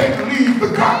 But we can't leave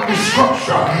the godly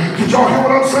structure. Did y'all hear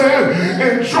what I'm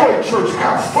saying? Enjoy church.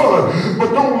 Have fun.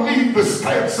 But don't leave the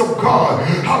stance of God.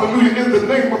 Hallelujah. In the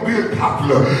name of being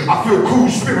popular. I feel cool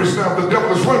spirits now. The devil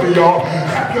is running, y'all.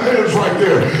 Clap your hands right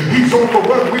there. He's on the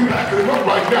run. We backing him up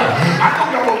right now. I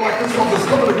know y'all don't like this because it's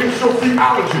coming against your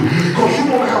theology. Because you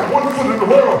want to have one foot in the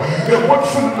world and one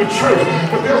foot in the church.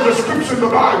 But there's a scripture in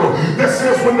the Bible that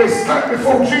says when they stand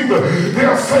before Jesus,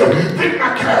 they'll say, didn't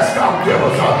I cast out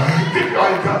devils?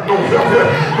 I ain't got no help here.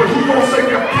 But he's going to say,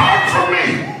 depart from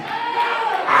me.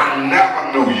 I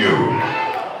never knew you.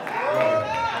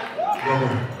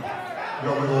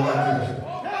 Y'all ain't gonna like this.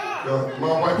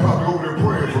 My wife probably over there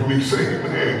praying for me, saying,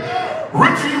 man,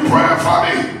 Richard, you praying for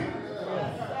me?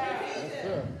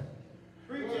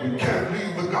 You can't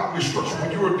leave the godly structure.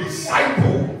 When you're a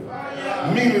disciple,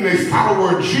 meaning a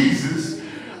follower of Jesus,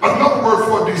 another word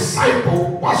for a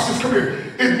disciple, watch this, come here,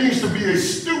 it means to be a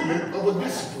student of a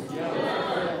discipline.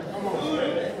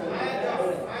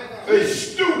 A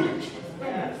student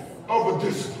of a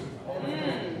discipline.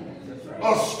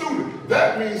 A student.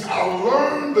 That means I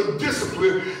learn the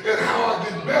discipline and how I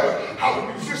get better, how the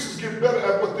musicians get better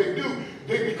at what they do,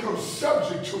 they become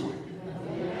subject to it.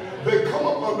 They come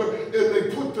up under and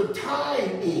they put the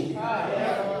time in.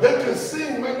 They can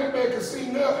sing, man, that man can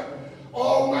sing there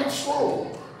all night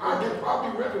strong.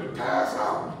 I'll be ready to pass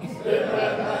out.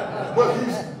 But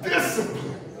he's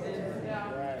disciplined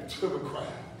to the crowd.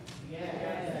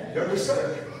 You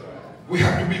understand? We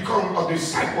have to become a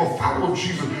disciple, a follower of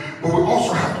Jesus, but we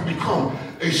also have to become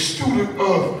a student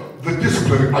of the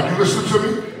discipline. Are you listening to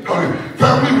me?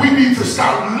 Family, we need to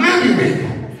start living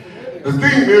it. The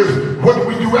thing is, what do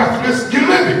we do after this? You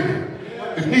live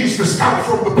it. It needs to start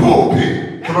from the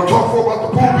pulpit. Can I talk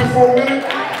about the pulpit for a minute?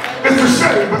 It's a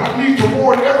shame, but I need to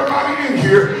warn everybody in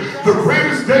here, the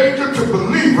greatest danger to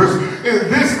believers in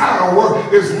this hour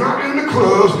is not in the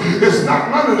clubs, it's not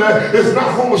none of that, it's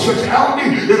not homosexuality,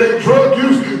 it ain't drug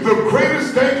use. The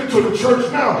greatest danger to the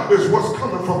church now is what's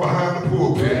coming from behind the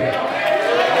pulpit.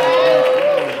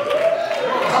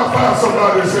 High five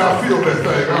somebody and say, I feel that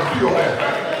thing, I feel that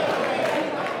thing.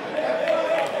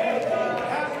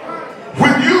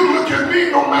 When you look at me,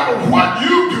 no matter what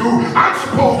you do, I'm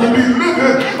supposed to be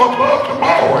living above the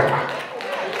board.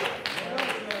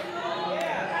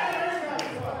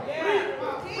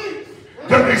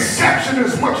 The deception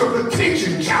is much of the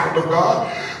teaching, child of God.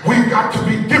 We've got to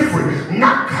be different,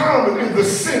 not common in the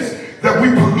sense that we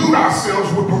pollute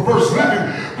ourselves with perverse living.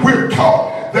 We're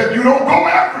taught that you don't go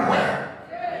everywhere.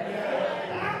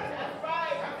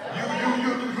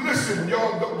 You listen,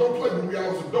 y'all, don't play with me. I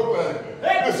was a dope addict.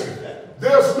 Listen,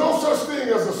 there's no such thing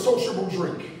as a sociable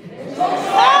drink.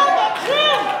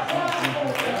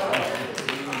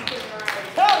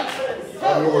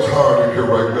 I know it's hard in here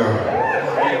right now.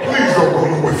 Please don't go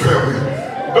nowhere, family.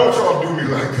 Don't y'all do me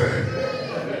like that.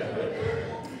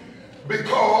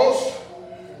 Because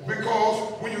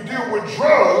when you deal with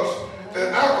drugs,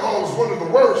 and alcohol is one of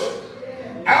the worst,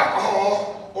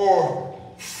 alcohol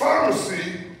or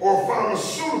pharmacy or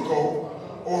pharmaceutical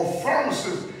or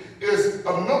pharmacist is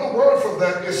another word for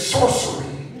that is sorcery.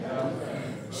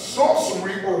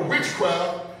 Sorcery or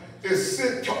witchcraft is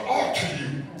sent to alter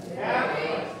you.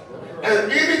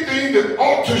 And anything that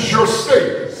alters your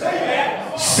state,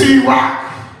 sea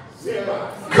rock,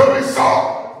 curry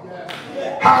salt,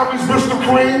 Harvey's Mr.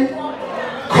 Cream,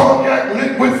 cognac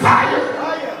liquid fire.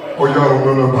 Oh, y'all don't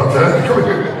know nothing about that.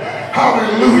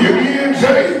 Hallelujah.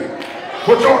 E&J,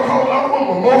 what y'all call that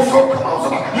mimosa, come on,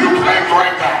 somebody. You can't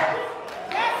drink that.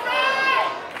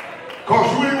 Because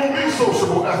you ain't going to be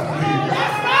sociable after leaving.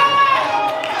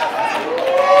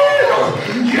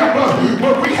 Yeah,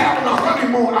 but we having a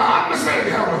honeymoon. I understand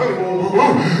you having a honeymoon,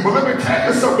 but let me tell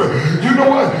you something. You know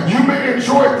what? You may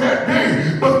enjoy it that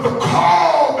day, but the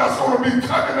call that's going to be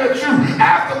tugging at you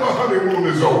after the honeymoon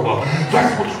is over,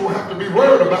 that's what you're going to have to be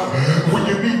worried about when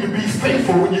you need to be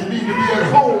faithful, when you need to be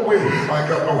at home when I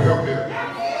got no help here.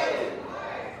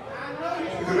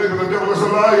 The name of the devil is a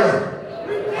liar.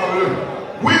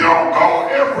 Hallelujah. We don't go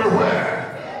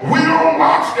everywhere. We don't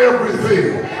watch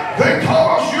everything. They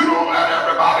taught us you don't let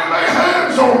everybody lay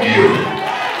hands on you.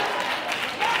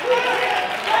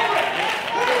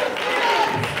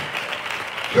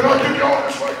 Can I give y'all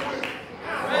this right quick?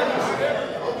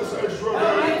 I'm just extra. I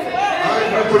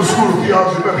ain't been to the school of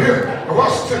theology, but here. Now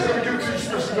watch the text. Let me give it to you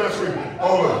scripture naturally.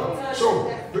 All of it. So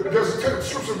there's a text,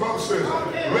 scripture Bible says,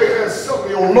 lay hands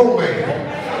suddenly on no man.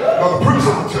 Now the purpose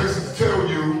of the text is to tell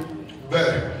you that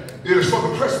it is for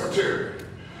the presbytery.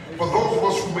 For those of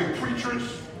us who make preachers,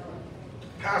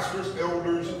 pastors,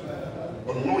 elders,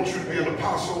 anointed to be an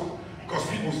apostle, because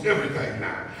people's everything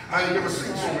now. I ain't never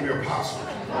seen so many apostles.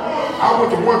 I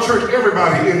went to one church,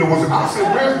 everybody in there was, I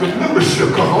said, where's the membership?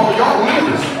 Because all y'all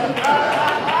leaders.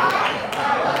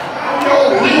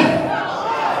 Y'all lead.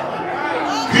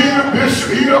 He the bishop,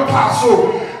 he the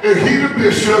apostle, and he the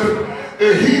bishop,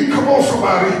 and he, come on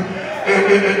somebody,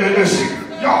 and she,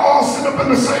 y'all all sit up in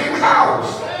the same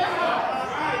house.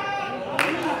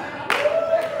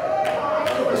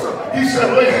 He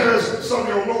said, lay hands,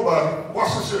 somebody on nobody.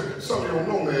 Watch this here, somebody on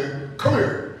no man. Come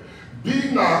here.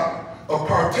 Be not a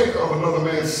partaker of another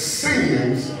man's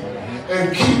sins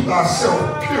and keep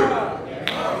thyself pure.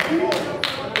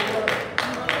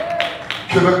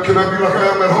 Can I be like I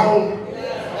am at home?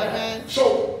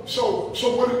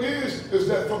 So what it is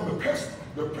that from the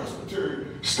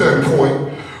Presbyterian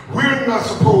standpoint, we're not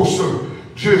supposed to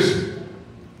just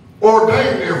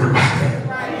ordain everybody.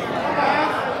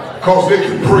 Because they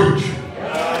can preach,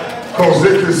 because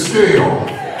they can scale,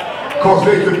 because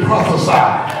they can prophesy.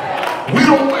 We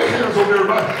don't lay hands on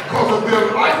everybody because of their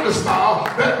lifestyle.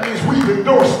 That means we've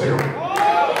endorsed them.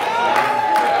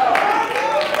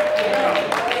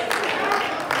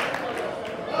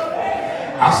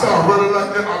 I started running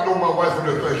like that. I know my wife would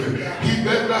have thinking, he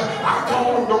better not.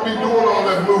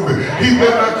 He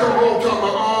better not come home talking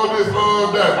about all this,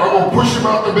 all that. I'm going to push him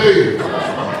out the bed. Come on,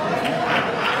 somebody.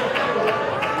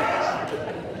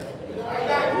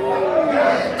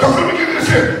 Because let me give you this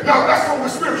here. Now, that's only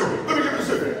spiritual. Let me give you this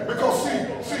here. Because see,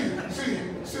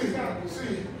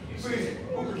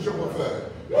 who can jump up that?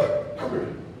 What? Come here.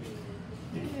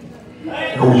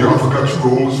 Oh, y'all forgot you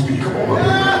were on speed. Come on, man.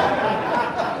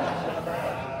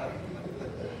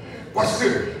 Watch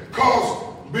this.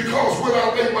 Because when I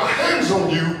lay my hands on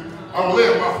you, I'm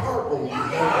laying my heart on you.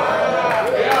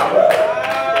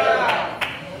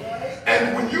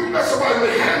 And when you let somebody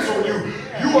lay hands on you,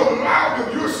 you allow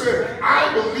them, you're saying,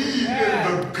 I believe in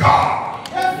the God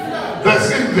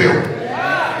that's in them.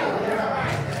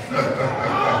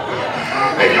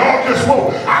 And y'all just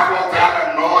won't. I want that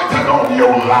anointing on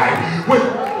your life.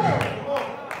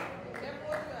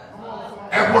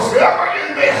 And whatever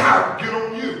in their heart, get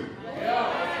on you.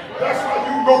 That's why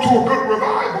you can go to a good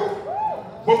revival,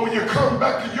 but when you come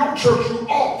back to your church, you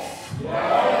off.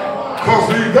 Because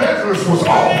the evangelist was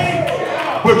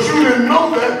off. But you didn't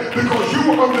know that because you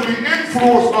were under the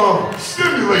influence of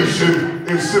stimulation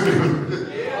and stimulation.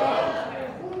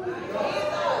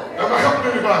 Am I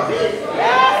helping anybody?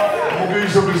 I'm going to give you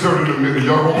some dessert in a minute.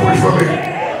 Y'all going to pray for me?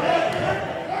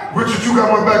 Richard, you got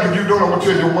my back. If you don't, I'm going to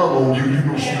tell your mama on you. You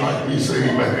know she like me. Say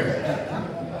amen.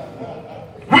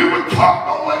 We would talk,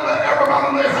 don't let everybody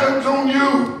lay hands on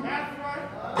you.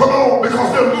 Come on,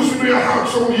 because they're loosening their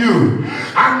hearts on you.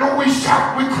 I know we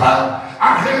shout, we clap,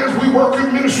 our hands, we work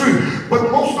in ministry,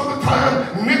 but most of the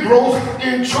time, Negroes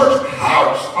in church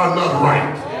hearts are not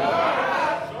right.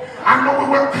 I know we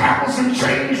wear cappers and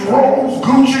chains, robes,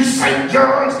 Gucci, St.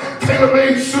 John's,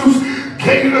 tailor-made suits,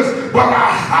 gators, but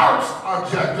our hearts are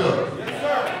jacked up.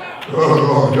 Oh,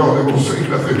 Lord, y'all ain't gonna say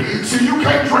nothing. See, you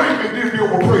can't drink and then be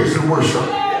over praise and worship.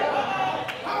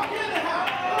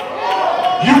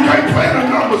 You can't play the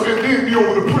numbers and then be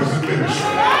over the prison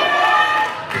ministry.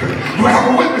 You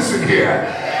have a witness in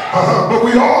here. But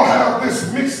we all have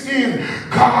this mixed in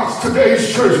God's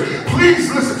today's church. Please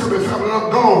listen to me, family.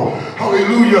 I'm gone.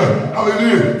 Hallelujah.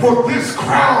 Hallelujah. For this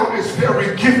crowd is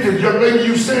very gifted. Young lady,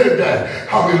 you said that.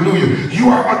 Hallelujah. You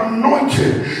are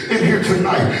anointed in here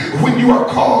tonight. When you are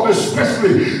called,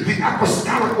 especially the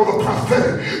apostolic or the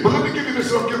prophetic. But let me give you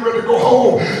this. I'm getting ready to go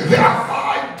home. There are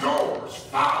 5 doors.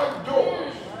 5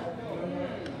 doors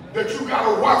that you got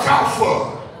to watch out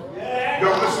for.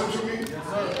 Y'all listen to me?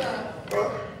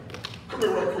 Come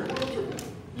here right quick. What up to me?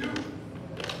 You.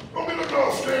 Don't be looking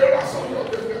all scared. I saw you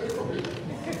up there. Come here.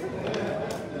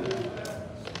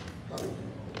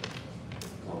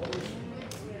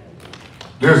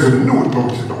 There's a new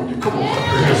anointing on you. Come on.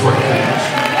 Hands right here.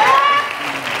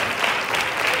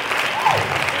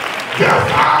 There are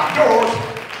 5 doors.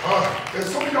 And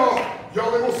some of y'all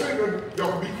ain't gonna say nothing.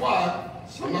 Y'all can be quiet.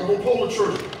 I'm not gonna pull the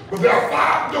church. But there are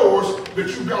 5 doors that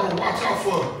you gotta watch out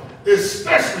for.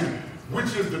 Especially,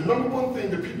 which is the number one thing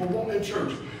that people want in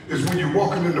church, is when you're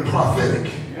walking in the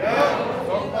prophetic. Can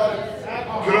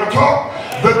I talk?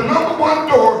 The number one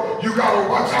door you gotta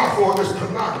watch out for is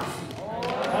pornography.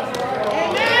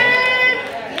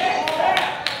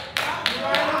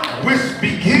 Which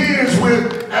begins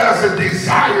with as a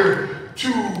desire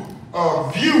to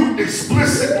view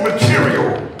explicit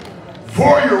material.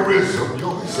 Voyeurism.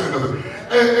 Y'all say nothing.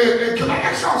 And can I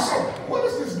ask y'all something? What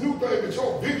is this new thing that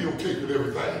y'all videotaping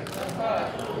everything?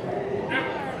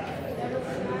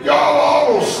 Y'all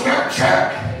all on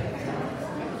Snapchat.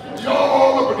 Y'all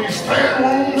all up in these fan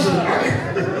rooms and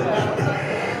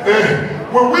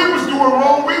when we was doing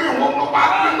wrong, we didn't want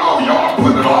nobody to know. Y'all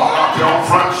put it all out there on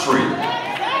Front Street.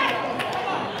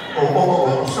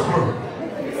 Simple.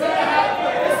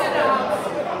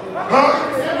 Huh?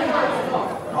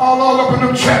 All up in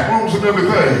them chat rooms and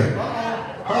everything.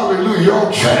 Hallelujah.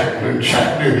 Y'all chatting and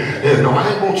chatting. And no, I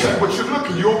ain't gonna chat, but you're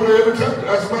looking. You over there every time.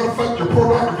 As a matter of fact, your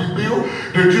pornography bill,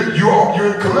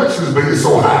 you're in collections, but it's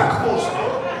so high. Come on, son.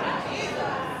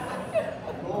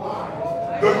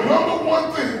 The number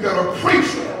one thing that a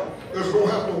preacher is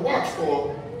gonna have to watch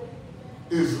for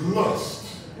is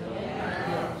lust.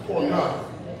 Pornography.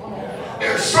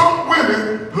 And some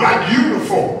women like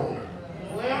uniform.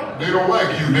 They don't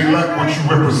like you. They like what you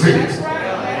represent.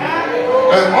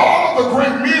 And all of the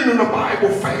great men in the Bible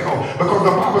fail because the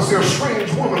Bible says,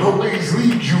 strange woman, her ways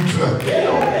lead you to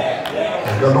hell.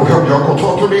 And y'all don't help. Y'all gonna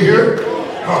talk to me here?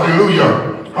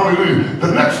 Hallelujah. Hallelujah.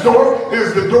 The next door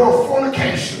is the door of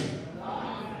fornication.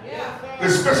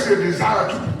 Especially a desire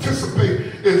to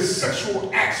participate in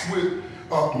sexual acts with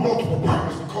multiple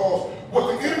partners, because what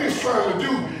the enemy is trying to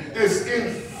do is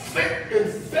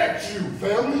infect you,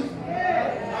 family.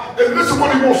 And this is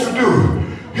what he wants to do.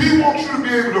 He wants you to be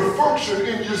able to function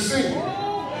in your sin.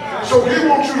 So he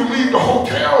wants you to leave the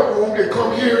hotel room and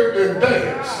come here and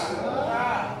dance.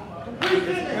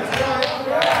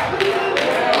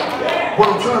 What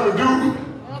I'm trying to do,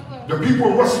 the people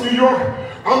in Western New York,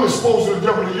 I'm exposing the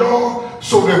devil to y'all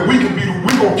so that we can be,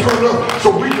 we gonna turn up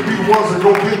so we can be the ones that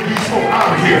go get these folk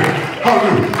out of here.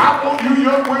 Hallelujah. I want you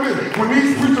young women, when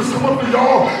these preachers come up to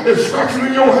y'all and scratching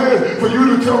in your head for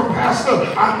you to tell the pastor,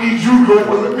 I need you to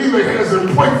go, let me lay hands and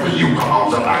pray for you. Come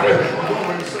on, somebody.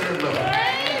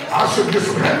 I should get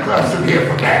some hand claps in here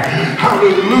for that.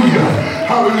 Hallelujah.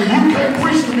 Hallelujah. You can't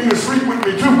preach to me and sleep with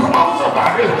me too. Come on,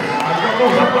 somebody. I got no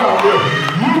help out here.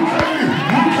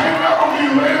 You can't never be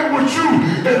laying with you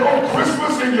and on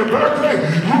Christmas and your birthday.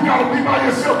 You got to be by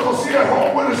yourself because he at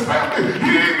home with his family. He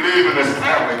ain't leaving his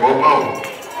family. Whoa, whoa.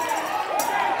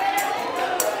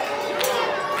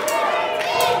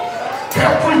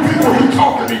 Tell three people he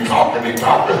talking.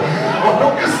 Oh,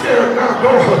 don't get scared now,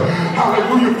 no.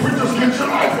 Hallelujah. Preachers, get your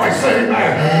life right. Say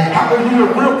amen. Hallelujah.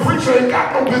 Real preacher ain't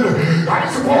got no business. I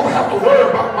ain't supposed to have to worry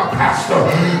about my pastor.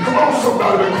 Come on,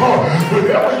 somebody, because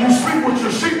whenever you sleep with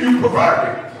your sheep, you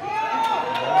perverted.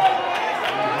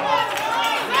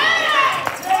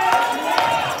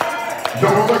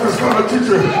 Y'all don't like this kind of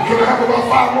teacher. Can I have about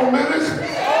 5 more minutes?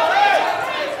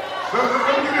 Let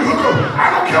me give you a hookup. I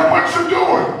don't care what you're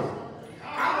doing.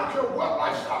 What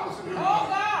lifestyle is it? I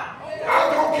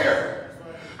don't care.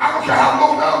 I don't care how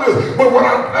low down it is. But what I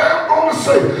am going to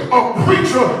say, a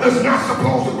preacher is not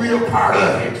supposed to be a part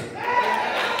of it.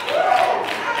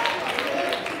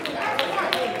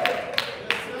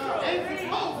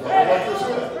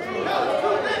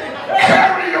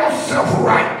 Carry yourself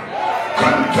right.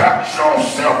 Conduct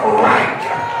yourself right.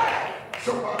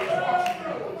 Somebody's watching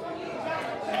you.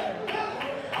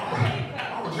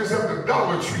 I was just at the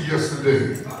Dollar Tree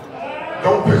yesterday.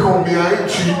 Don't pick on me, I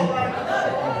ain't cheap.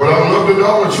 But I love the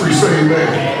Dollar Tree, say amen.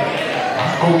 I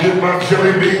go get my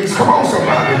jelly beans. Come on,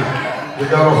 somebody. They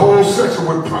got a whole section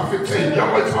with profit tape.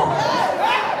 Y'all ain't talking.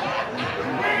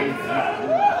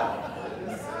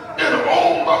 And the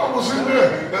old mother was in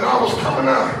there, and I was coming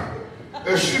out.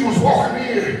 And she was walking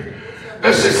in.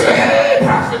 And she said, hey,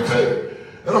 prophet tape.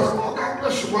 And I said, oh, God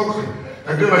bless you, mother.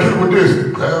 And then I hit with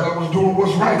this. Glad I was doing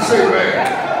what's right, say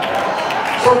amen.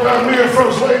 Sometimes me and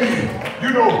First Lady,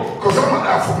 you know, because I'm an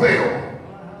alpha male.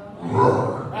 Come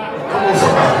on,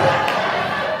 somebody.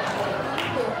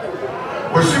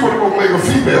 But she would have made a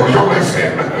female, y'all ain't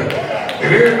saying nothing.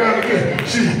 And every now and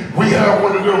again, we have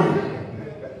one of them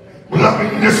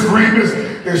loving disagreements,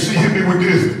 and she hit me with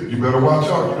this. You better watch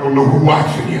out, you don't know who's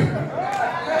watching you.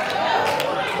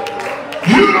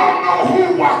 You don't know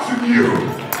who's watching you.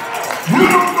 You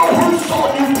don't know who saw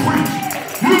you preach.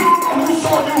 You don't know who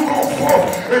saw you go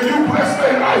forth and you bless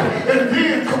their life. And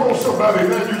then, come on, somebody,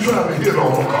 now you trying to hit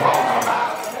on them. Come on.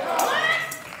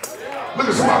 Look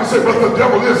at somebody say, but the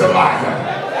devil is a liar.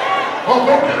 Oh,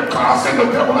 don't get a car, say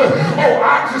the devil is. Oh,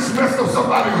 I just messed up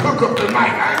somebody's hookup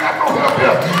tonight. I ain't got no help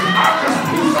here. I just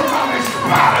blew somebody's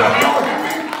spot up. Y'all hear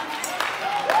me?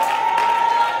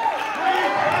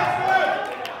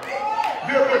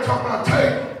 They're talking about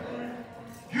tape.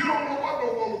 You don't know what no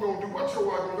woman gonna do. What your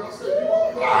wife gonna do? I said,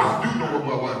 I do know what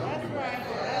my wife gonna do.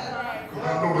 Because I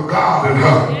know the God in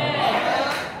her.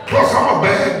 Plus, I'm a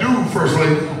bad dude, First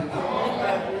Lady.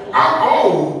 I'm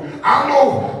old. I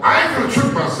know I ain't gonna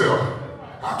trick myself.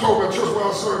 I told my church where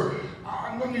I served, I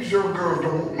know these young girls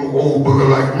don't want no old booger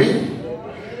like me.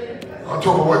 I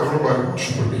told my wife, nobody wants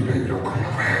you with me, baby. Don't come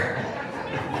around.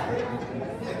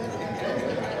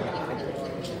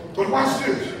 But watch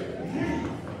this.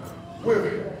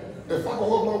 Women, if I go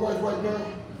hold my wife right now,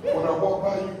 when I walk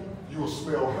by you, you will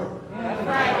smell her.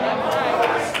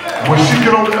 When she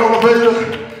get on the elevator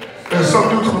and some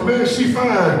dude to the bed, she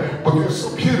fine, but there's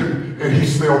some kid and he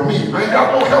smell me. I ain't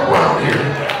got no help around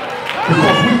here.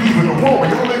 Because we even a woman.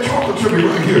 Y'all ain't talking to me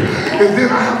right here. And then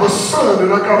I have a son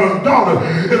and I got a daughter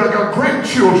and I got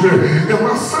grandchildren. And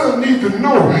my son needs to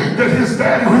know that his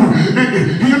daddy,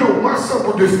 who, you know, my son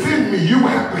will defend me. You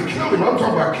have to kill him. I'm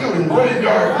talking about killing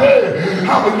graveyard dead.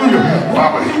 Hallelujah.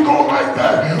 Why would he go like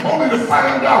that? Only to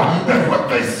find out that what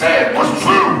they said was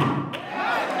true.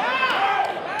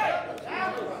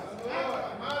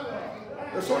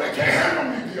 And so they can't handle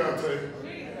me, Deontay.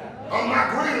 I'm not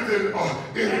greater than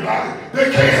anybody.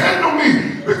 They can't handle me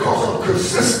because I'm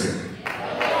consistent.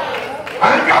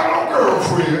 I ain't got no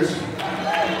girlfriends.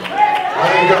 I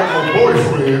ain't got no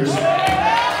boyfriends.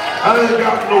 I ain't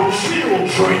got no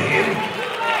children.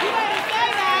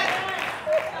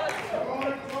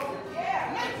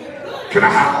 Can I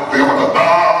have over here with the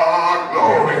Lord?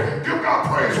 Glory. Give God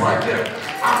praise right there.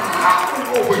 I'm howling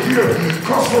over here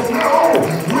because from now on,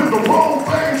 when the wrong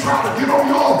things try to get on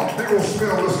y'all, they're going to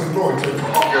smell this anointing.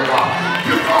 Come on, give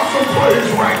God some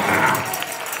praise right now.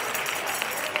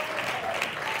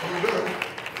 I'm done.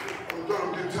 I'm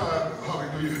getting tired.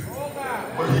 Hallelujah.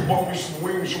 But he bought me some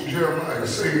wings from Jeremiah.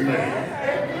 Say amen.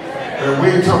 And we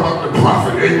ain't talking about the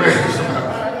prophet. Amen.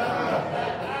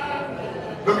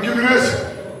 Let me give you this.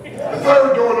 The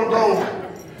third door I'm going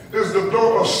is the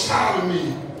door of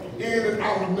sodomy in and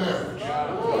out of marriage.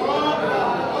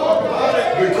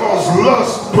 Because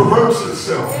lust perverts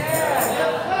itself.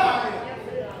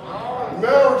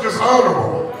 Marriage is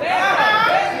honorable.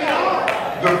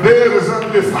 The bed is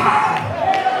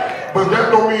undefiled. But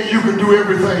that don't mean you can do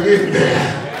everything in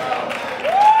there.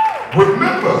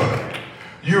 Remember,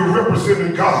 you're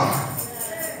representing God.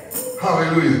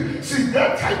 Hallelujah. See,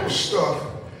 that type of stuff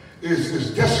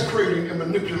is desecrating and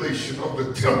manipulation of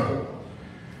the temple,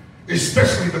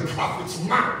 especially the prophet's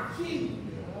mouth.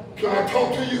 Can I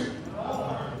talk to you?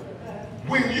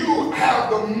 When you have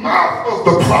the mouth of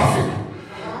the prophet,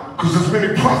 because there's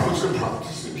many prophets and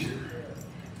prophetess in here.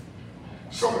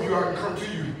 Some of you, I can come to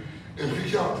you and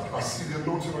reach out. I see the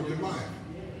anointing on your life.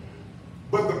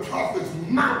 But the prophet's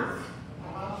mouth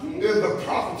and the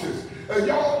prophetess. And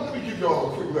y'all, let me give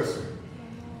y'all a quick lesson.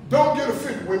 Don't get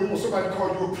offended when somebody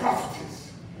calls you a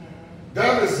prophetess.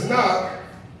 That is not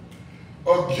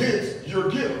against your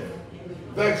gift.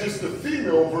 That's just the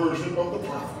female version of the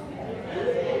prophet.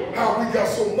 How we got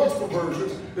so much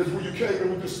perversions is when you came in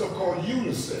with this stuff called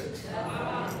unisex.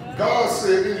 God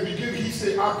said in the beginning, he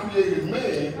said, I created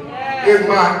man in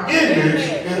my image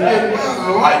and in my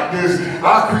likeness,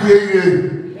 I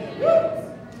created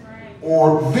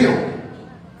or them.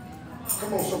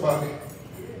 Come on, somebody.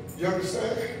 You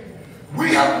understand?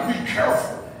 We have to be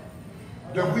careful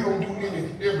that we don't do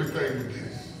everything with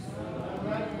this.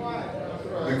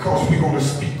 Because we're going to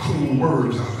speak clean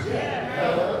words out of it.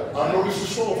 I know this is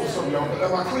strong for some of y'all, but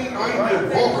am I clean? I ain't being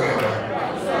vulgar, am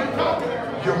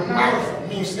I? Your mouth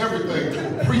means everything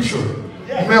to a preacher,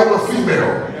 male or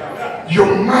female.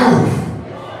 Your mouth,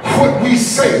 what we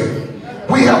say,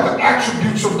 we have the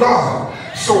attributes of God.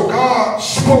 So God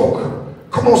spoke,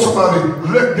 come on somebody,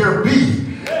 let there be.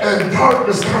 And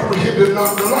darkness comprehended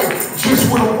not the light.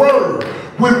 Just with a word.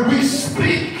 When we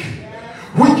speak,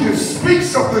 we can speak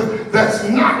something that's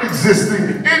not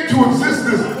existing into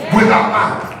existence with our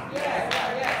mouth.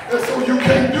 And so you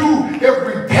can do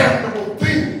every damnable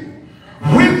thing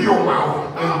with your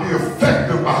mouth and be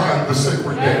effective behind the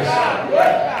sacred desk.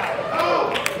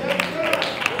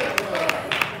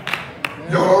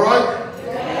 Y'all all right?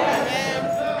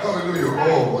 Hallelujah.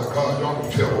 Oh my God, y'all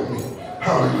can tell me.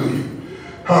 Hallelujah.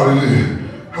 Hallelujah.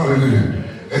 Hallelujah.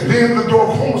 And then the door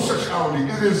of homosexuality,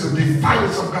 it is a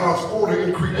defiance of God's order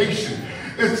in creation.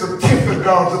 It's a tenth of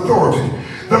God's authority.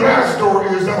 The last door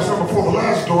is, that was number 4, the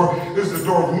last door is the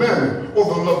door of mammon, or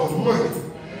the love of money.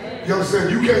 You understand?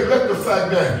 You can't let the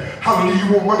fact that, hallelujah,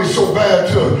 you want money so bad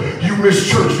till you miss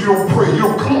church, you don't pray, you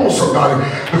don't, come on somebody,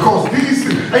 because these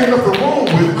things, ain't nothing wrong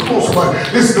with it, come on somebody,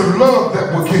 it's the love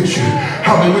that will get you,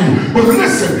 hallelujah. But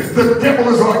listen, the devil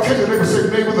is a liar. Tell your neighbor, say,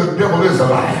 neighbor, the devil is a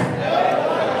liar.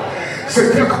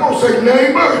 Say, come on, say,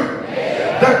 neighbor,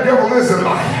 that devil is a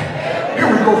liar. Here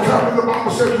we go, family. The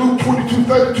Bible says, Luke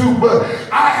 22:32, but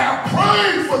I have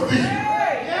prayed for thee,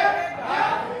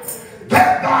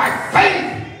 that thy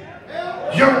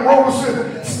faith, young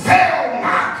Robertson, fail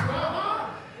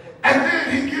not. And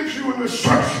then he gives you an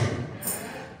instruction.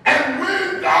 And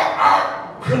when thou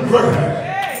art converted,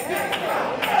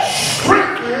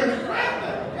 strengthen.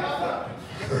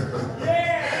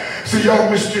 See, y'all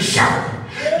missed your shout.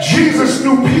 Jesus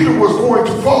knew Peter was going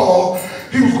to fall.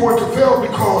 He was going to fail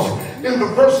because in the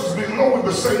verses below in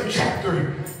the same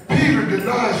chapter, Peter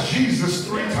denies Jesus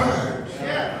 3 times.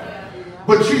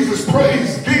 But Jesus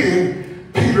prays, then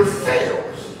Peter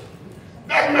fails.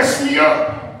 That messed me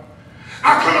up.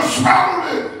 I could have swallowed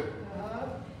it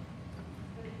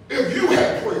if you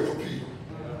had prayed for Peter.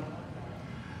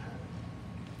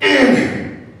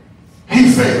 And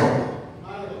he failed.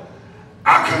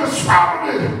 I could have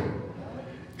swallowed it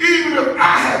even if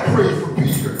I had prayed for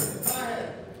Peter.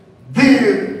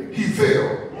 Then he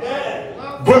failed.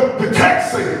 But the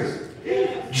text says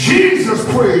Jesus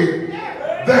prayed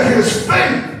that his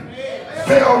faith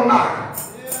fail not.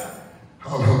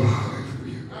 Hallelujah.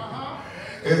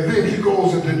 And then he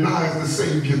goes and denies the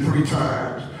Savior 3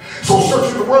 times. So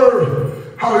searching the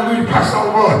word, hallelujah, Pastor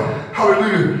Oliver,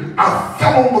 hallelujah, I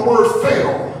fell on the word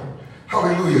fail.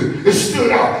 Hallelujah. It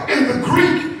stood out. In the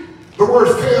Greek, the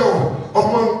word fail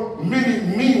among many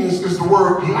meanings is the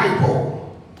word lipo,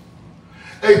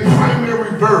 a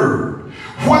primary verb.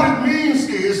 What it means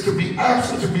is to be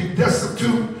absent, to be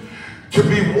destitute, to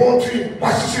be wanting,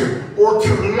 watch this here, or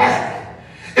to lack.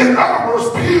 In other words,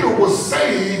 Peter was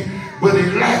saved, but he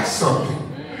lacked something.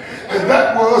 And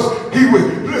that was, he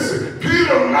would, listen,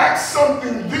 Peter lacked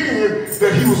something then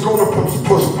that he was going to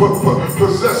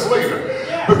possess later.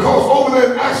 Because over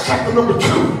there in Acts chapter number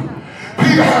 2,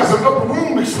 Peter has an upper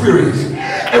room experience.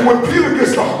 And when Peter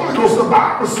gets the Holy Ghost, the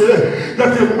Bible said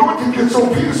that the anointing gets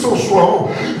on Peter so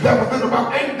strong that within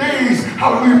about 8 days,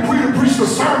 hallelujah, Peter preached a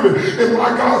sermon, and my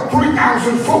God,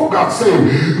 3,000 folk got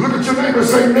saved. Look at your neighbor and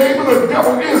say, neighbor, the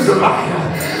devil is a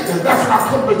liar. And that's what I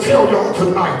come to tell y'all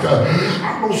tonight.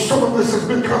 I know some of this has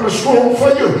been kind of strong for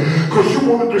you because you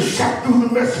wanted to shout through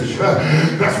the message.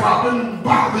 That's why I didn't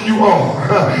bother you all.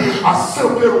 I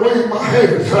sat there and waved my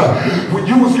hands when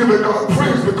you was giving God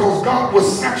praise because God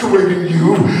was saturating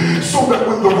you so that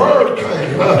when the word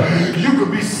came, you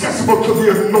could be sensible to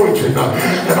the anointing.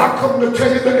 And I come to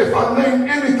tell you that if I name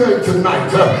anything tonight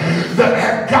that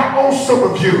had got on some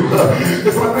of you,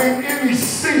 if I name any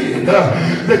sin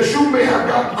that you may have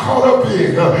gotten caught up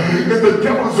in, and the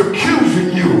devil is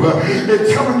accusing you and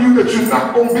telling you that you're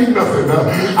not going to be nothing.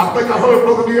 I think I heard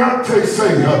Brother Deontay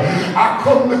say, I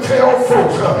come to tell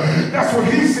folks, that's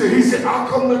what he said. He said, I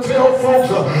come to tell folks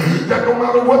that no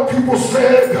matter what people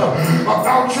said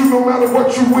about you, no matter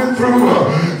what you went through,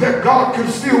 that God can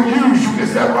still use you.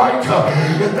 Is that right?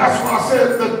 And that's why I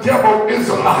said the devil is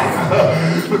a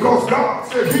liar. Because God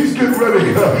said he's getting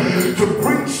ready to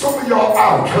bring some of y'all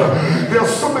out. There's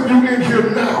some of you in here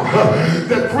now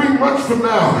that 3 months from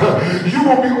now, you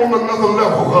will be on another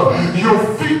level. Your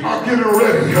feet are getting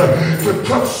ready to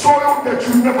touch soil that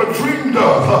you never dreamed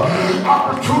of.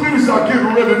 Opportunities are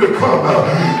getting ready to come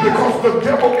because the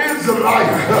devil is a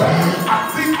liar.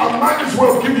 I think I might as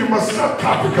well give you my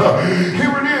subtopic.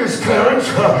 Here it is, Clarence.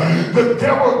 The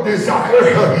devil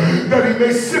desires that he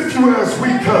may sift you as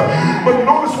wheat. But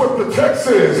notice what the text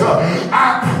says.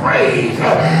 I prayed.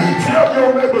 Tell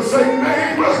your neighbor, say,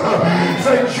 neighbor,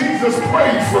 say, Jesus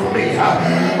prayed for me.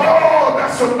 Oh,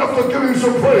 that's enough to give him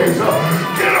some praise.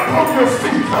 Get up on your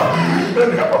feet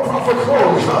and help a prophet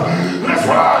close. Let's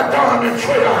ride down and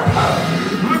trade.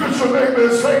 Look at your neighbor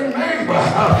and say, neighbor,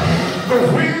 the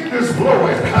wind is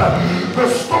blowing, the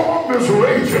storm is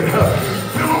raging,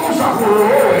 billows are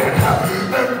roaring,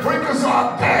 and breakers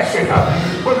are dashing.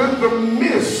 But in the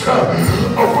midst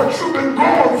of what you've been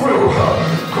going through,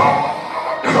 God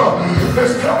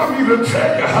is telling me to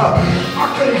tell you,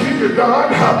 I can't hear you,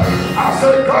 Don. I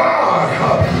say,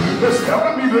 God is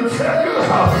telling me to tell you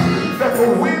that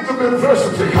the winds of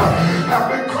adversity have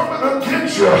been coming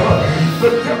against you. The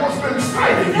devil's been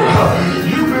fighting you.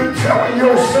 You've been telling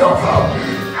yourself,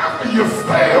 after you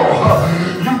fail,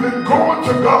 you've been going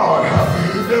to God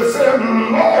and saying,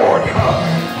 Lord,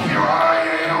 here I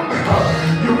am.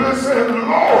 You've been saying,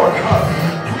 Lord,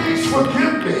 please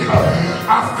forgive me.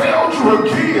 I failed you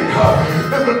again.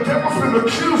 And the devil's been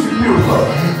accusing you.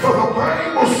 For the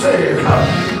Bible says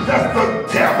that the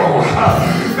devil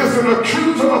is an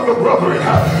accuser of the brethren.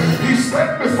 He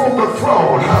stands before the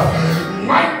throne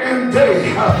night and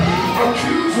day,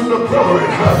 accusing the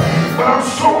brethren. But I'm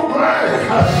so glad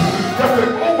that they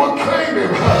overcame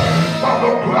him by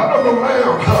the blood of the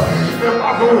Lamb and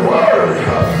by the word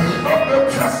of their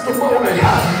testimony.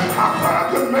 I find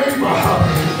the neighbor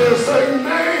and say,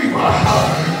 neighbor,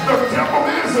 the devil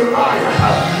is a liar.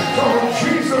 So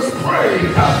Jesus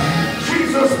prayed.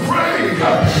 Jesus prayed.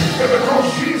 And because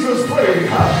Jesus prayed,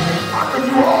 I can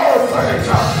do all things.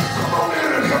 Come on in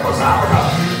and help us out.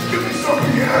 Give me some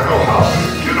piano.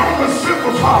 Get on the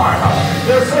cymbals hard.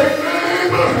 And say,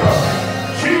 neighbor,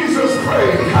 Jesus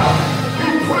prayed. He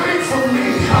prayed for me.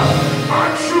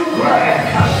 Aren't you glad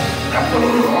that the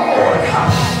Lord,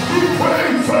 he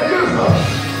prayed for you?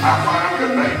 I find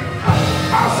your neighbor.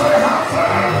 I say, I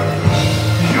find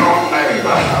your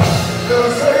neighbor.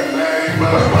 And say,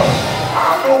 neighbor, I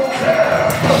don't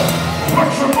care what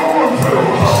you're going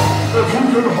through. If you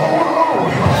can hold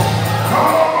on,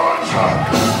 God,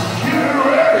 get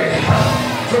ready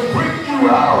to bring you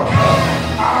out.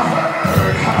 I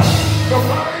heard the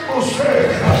Bible say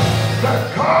that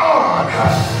God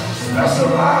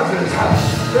specializes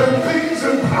in things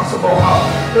impossible.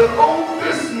 And on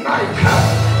this night,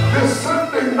 this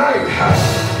Sunday night,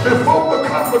 before the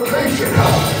convocation,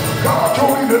 God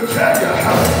told me to tell you,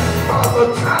 by the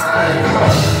time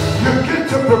you get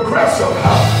to Progressive,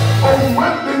 on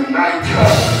Monday night,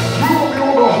 you will be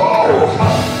on the whole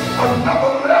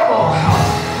another level.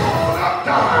 Going up,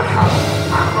 down.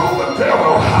 I know the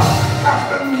devil has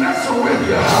been messing with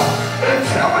you and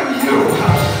telling you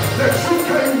that you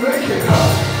can't make it.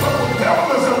 But the devil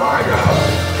is a liar.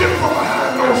 Get from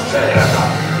behind those chairs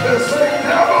and say,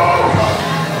 devil,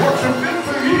 what you meant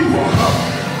for evil,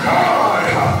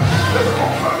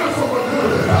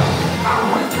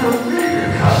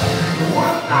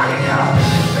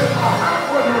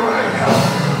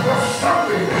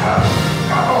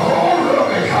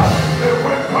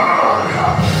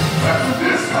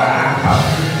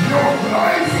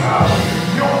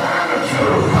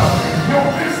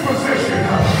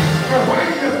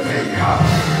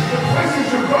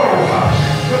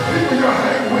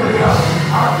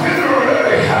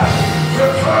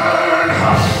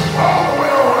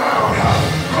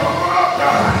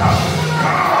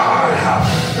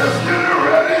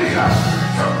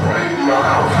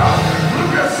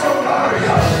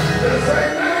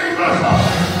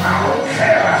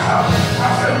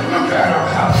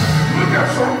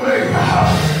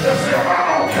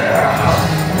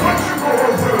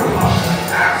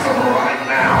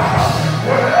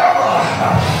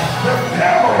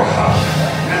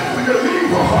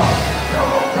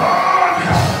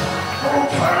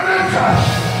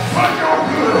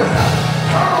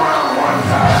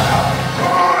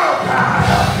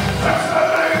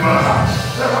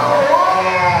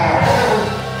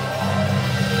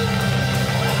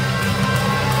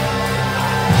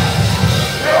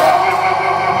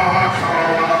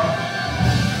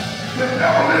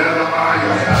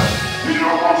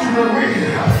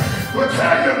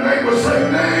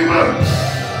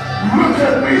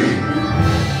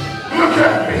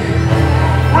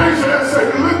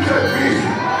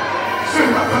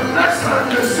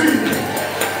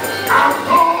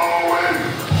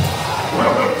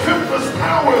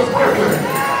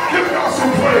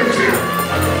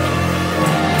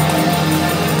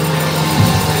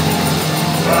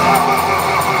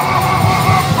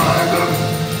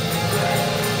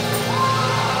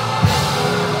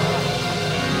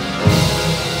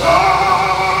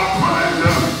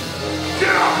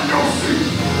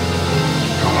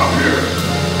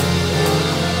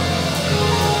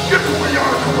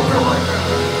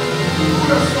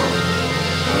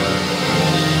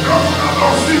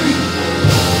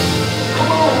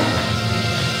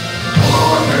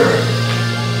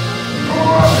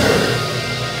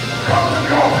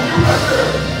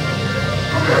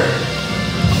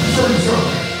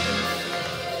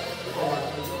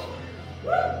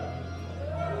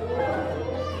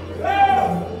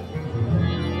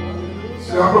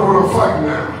 fight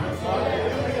now.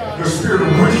 The spirit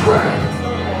of witchcraft.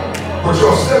 But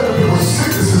you're stepping with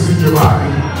sicknesses in your body.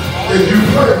 And you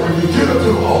pray when you get up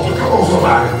to the altar. Come on,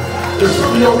 somebody. There's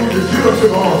some of y'all need to get up to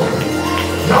the altar.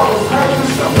 Y'all was praying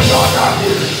stuff when y'all got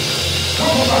here.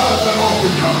 Come on out of that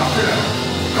altar. Come out here.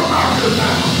 Come out here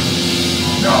now.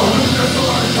 Y'all look at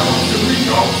somebody. Come on, should we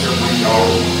go? Should we go?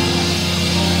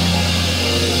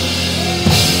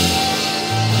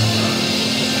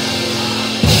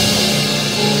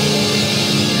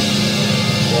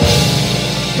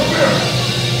 Come here.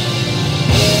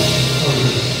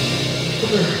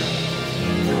 Come here.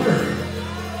 Come here.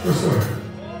 Listen.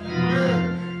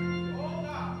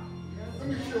 Let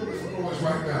me kill this noise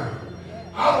right now.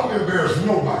 I don't embarrass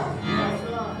nobody.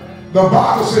 The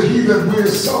Bible said he that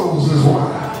wins souls is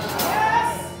wise.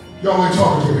 Y'all ain't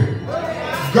talking to me.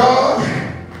 God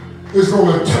is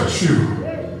going to touch you.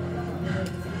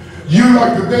 You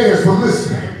like to dance, but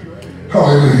listen.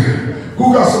 Hallelujah.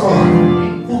 Who got some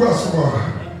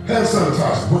hand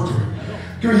sanitizer? Work to me.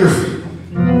 Give me your feet.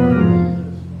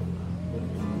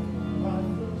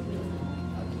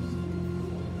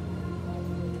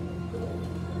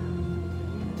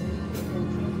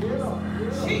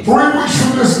 3 weeks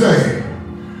from this day,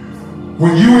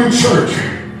 when you in church,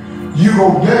 you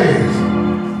gonna dance.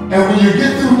 And when you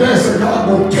get through dancing, God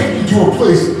gonna take you to a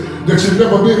place that you've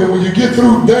never been. And when you get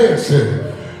through dancing,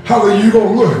 hallelujah, you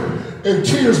gonna look, and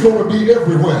tears gonna be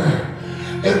everywhere.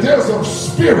 And there's a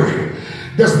spirit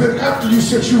that's been after you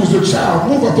since you was a child.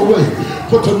 Move out the way.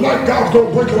 But tonight, God's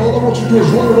gonna break it all. I want you to do is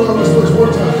run around this place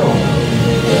one time. Go.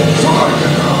 Somebody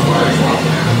get down, praise right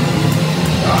now.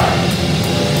 All right.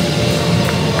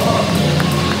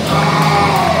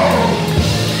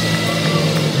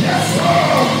 Yes, sir.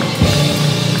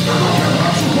 I don't care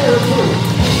what you're going through.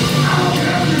 I don't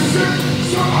care if you're sick.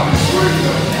 Somebody scream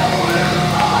the devil in the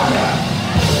fire.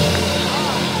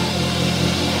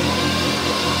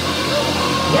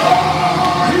 Oh,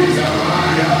 he's a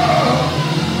liar.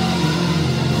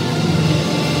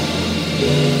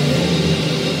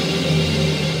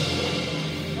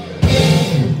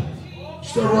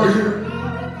 Stay right here.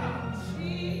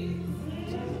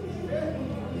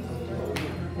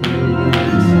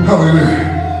 Hallelujah.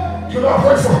 Can I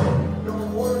pray for him?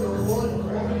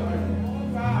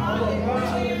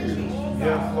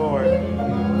 Yes, Lord.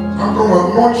 I'm going to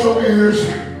anoint your ears.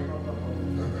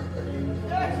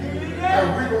 And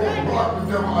we're going to block the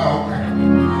devil out.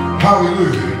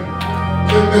 Hallelujah.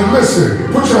 And listen,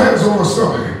 put your hands on my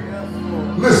stomach.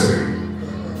 Listen.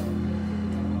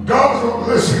 God's going to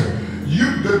listen.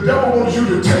 The devil wants you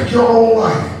to take your own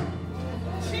life.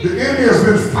 The enemy has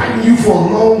been fighting you for a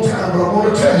long time, but I want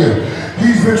to tell you,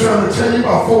 he's been trying to tell you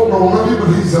about folk don't love you, but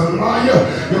he's a liar.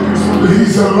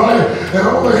 He's a liar. And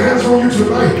I want to lay hands on you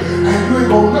tonight, and you ain't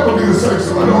going to never be the same.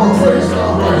 Somebody ought to praise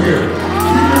God right here.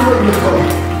 You get ready to come.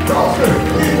 God said,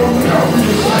 he will never be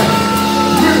the same.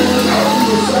 You will never be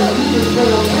the same. You've been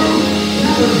going through.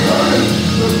 You've been hurting.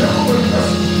 The devil will bless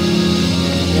you.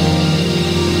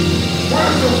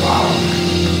 Where's your father?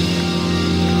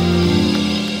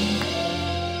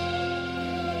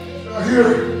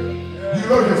 Here, you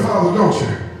love your father, don't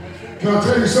you? Can I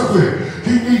tell you something?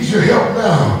 He needs your help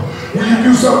now. Will you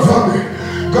do something for me?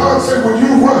 God said when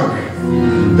you run,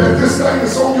 that this thing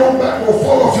that's on your back will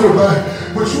fall off your back,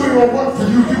 but you ain't gonna run for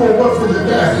you, you gonna run for your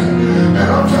daddy. And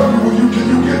I'm telling you, can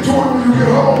you get to it when you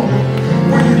get home?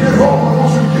 When you get home, I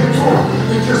want you to get to it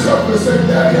and just help him and say,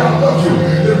 Daddy, I love you.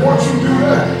 And once you do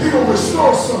that, he gonna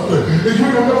restore something. And you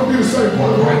ain't gonna never be the same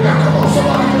one right now. Come on,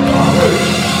 somebody get God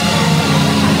ready.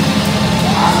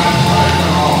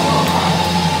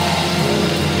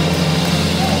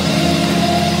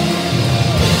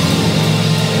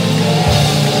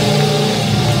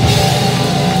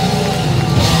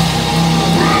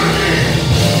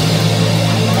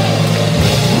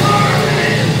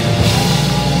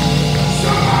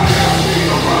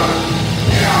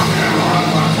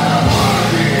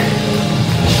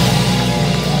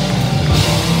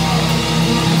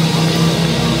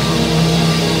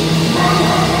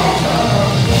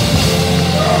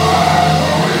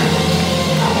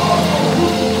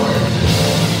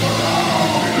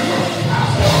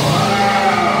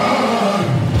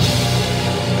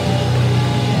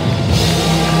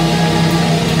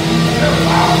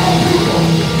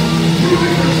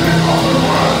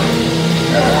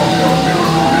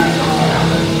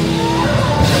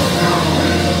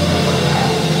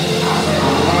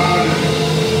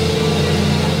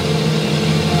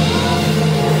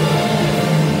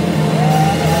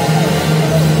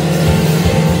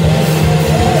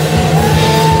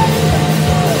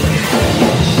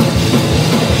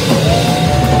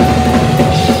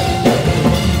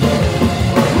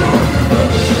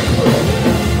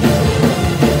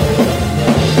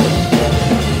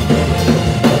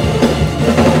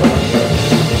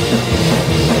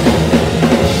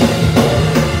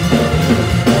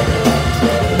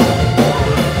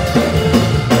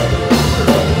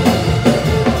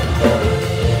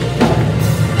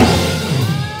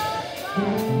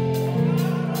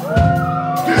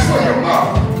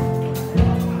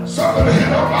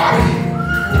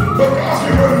 But God's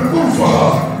getting ready to move for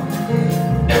her.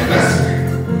 And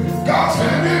listen, God's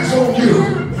hand is on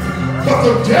you. But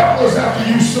the devil is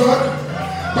after you, son.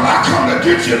 But I come to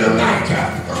get you tonight.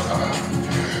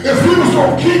 If he was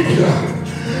going to keep you,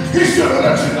 he should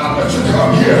have not let you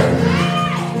come here.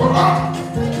 But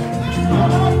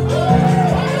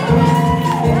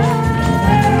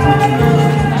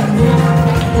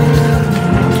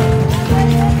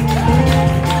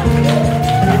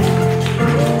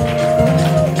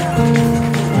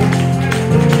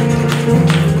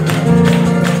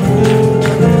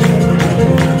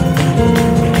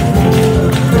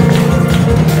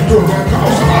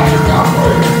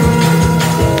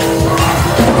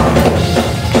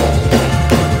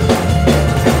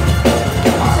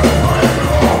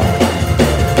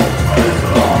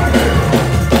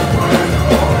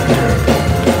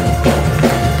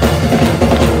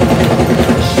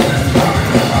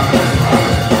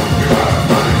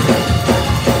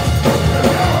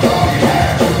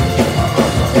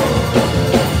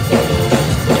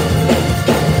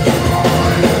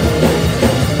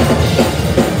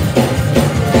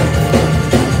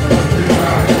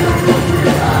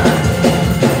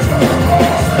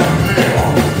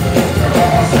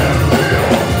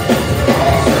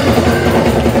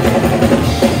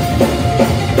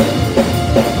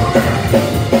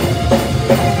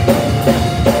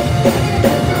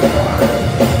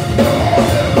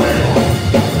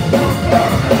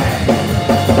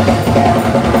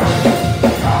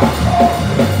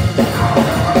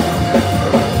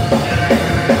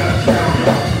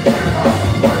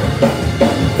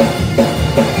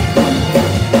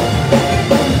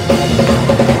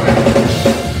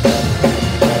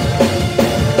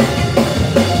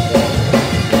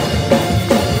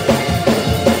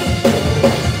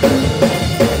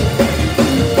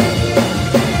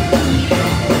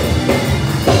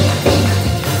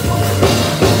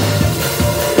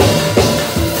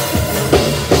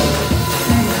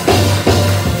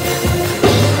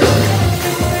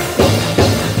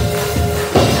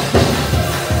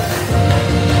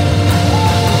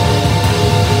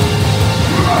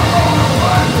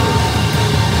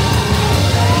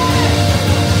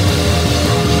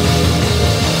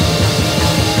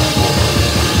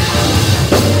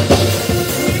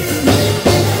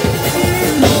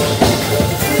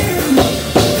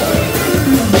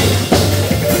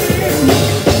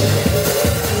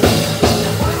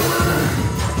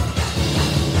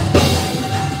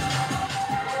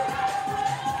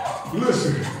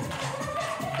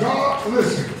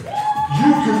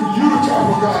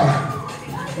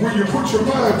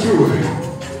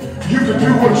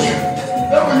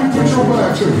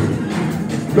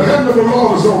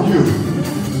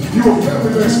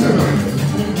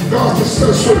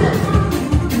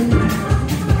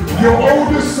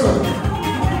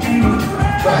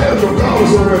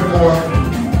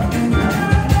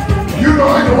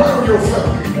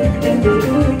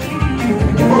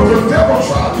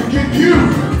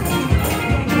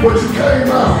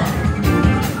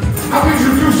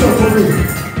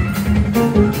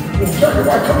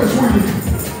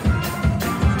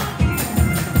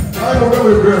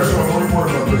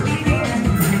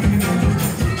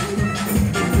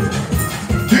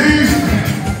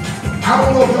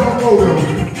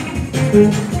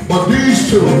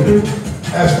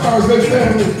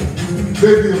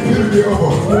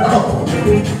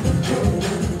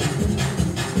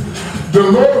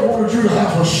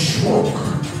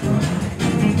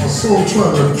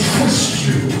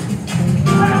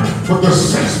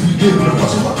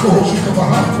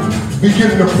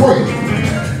begin to pray.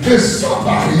 There's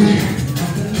somebody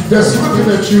that's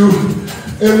looking at you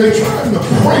and they're trying to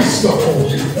pray stuff on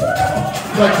you.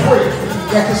 Like pray,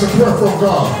 like it's a prayer from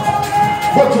God.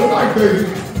 But tonight, baby,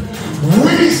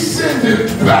 we send it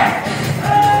back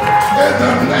in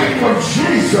the name of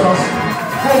Jesus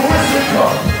from which it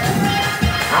comes.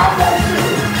 I want you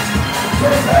to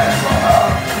prepare for her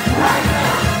right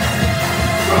now.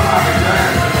 Somebody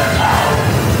dance in that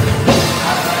house.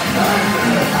 I said dance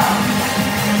in that house.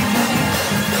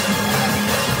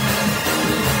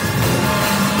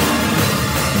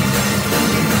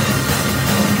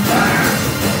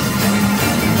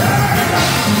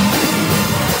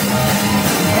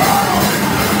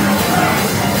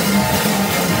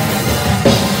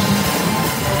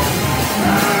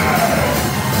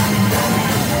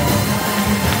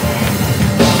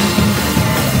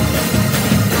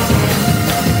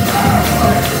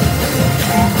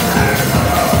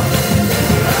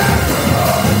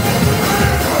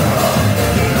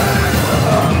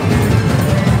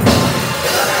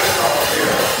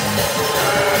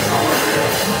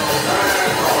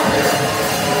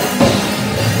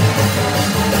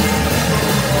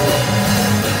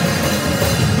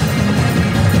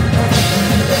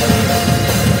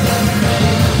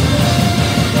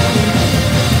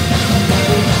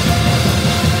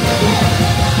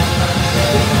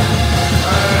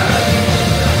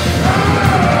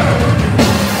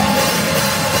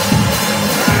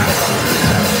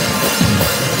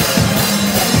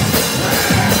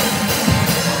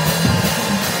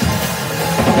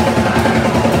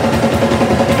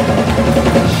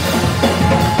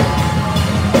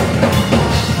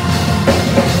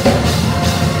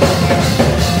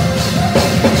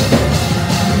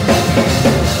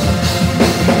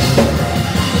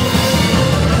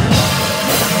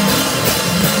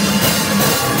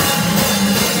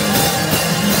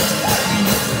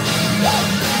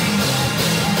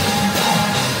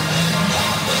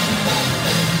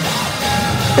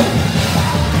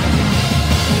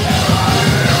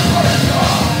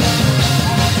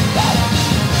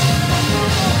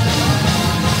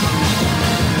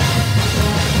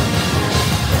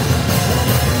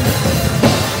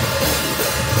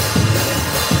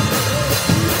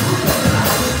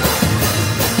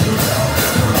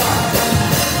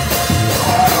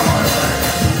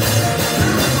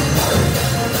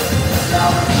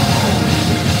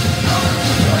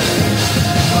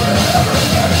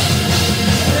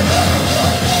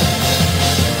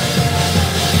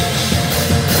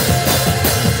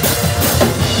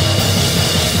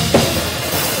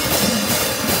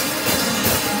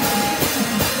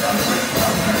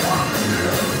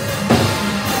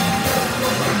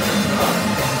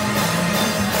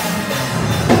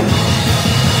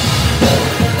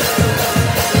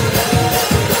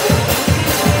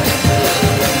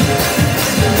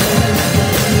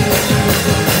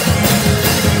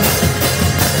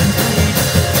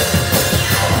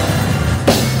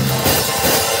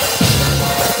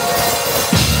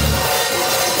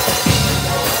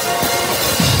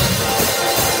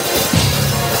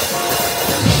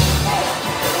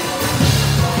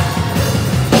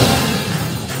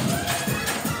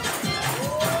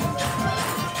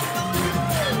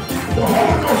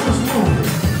 Holy Ghost is moving.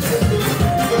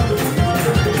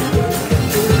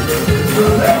 The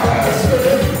devil has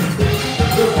said,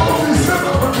 the folks he sent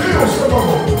up to kill some of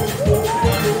them.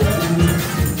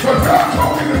 But God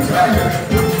told me to tell you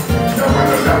that when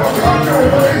the devil comes your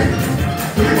way,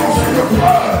 he gonna see the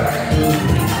blood.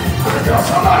 I got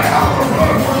somebody out of the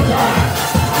blood one time.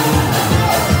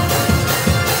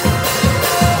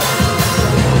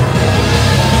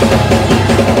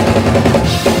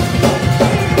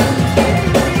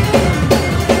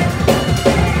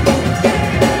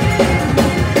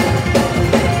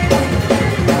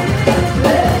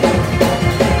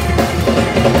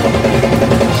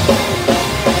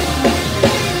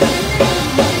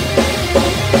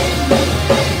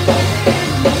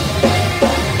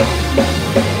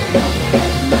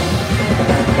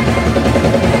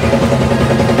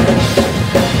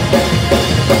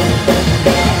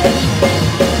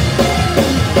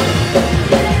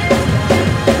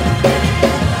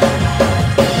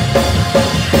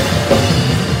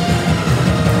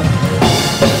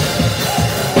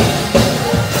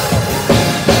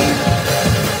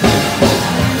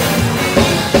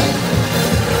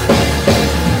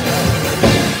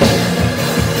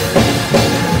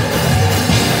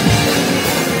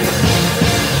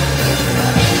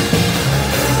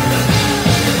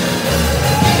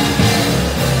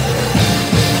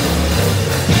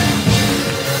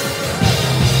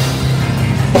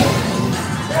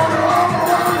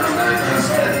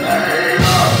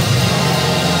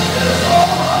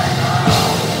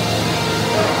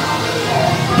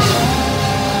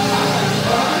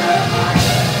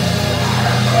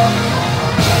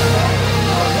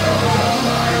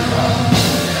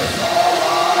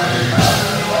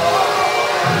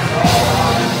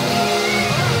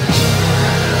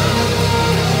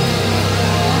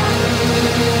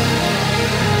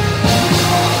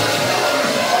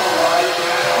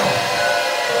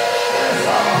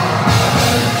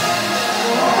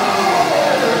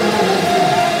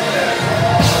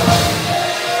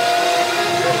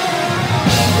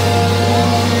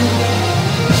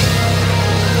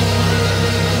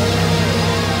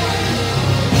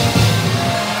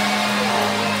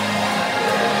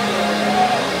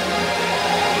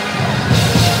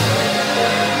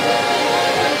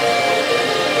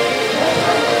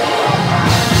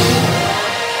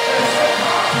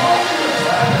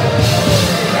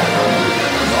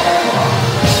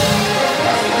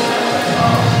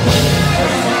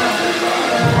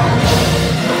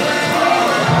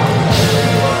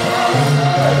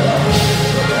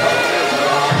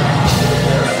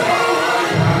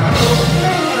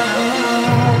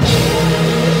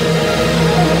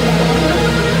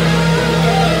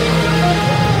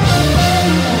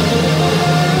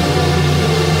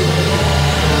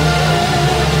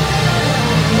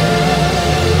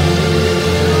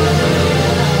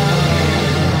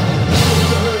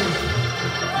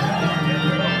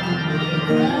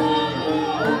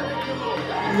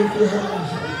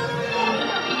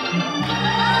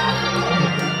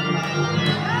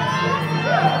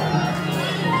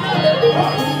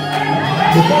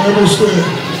 The Bible said,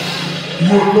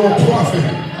 you're no prophet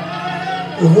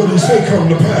of what he say come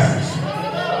to pass.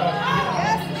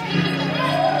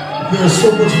 There's so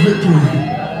much victory,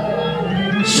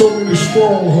 so many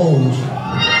strongholds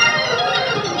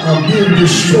are being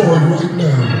destroyed right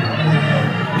now.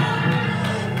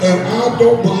 And I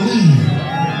don't believe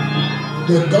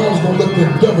that God's going to let the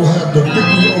devil have the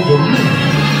victory over me.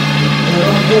 And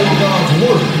I'm doing God's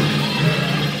work.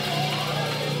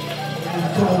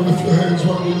 Come on, lift your hands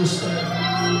while we listen.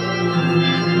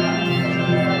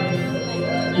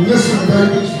 Listen,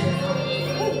 babies.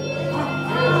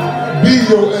 Be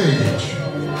your age.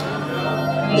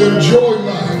 Enjoy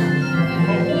life.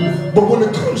 But when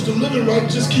it comes to living right,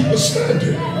 just keep a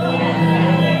standard. I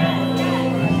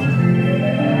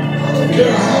don't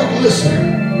care how, listen.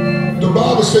 The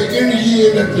Bible says, enter ye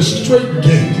in at the straight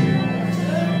gate.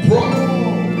 Broad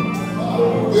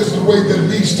is the way that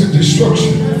leads to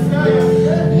destruction.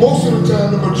 Most of the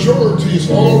time, the majority is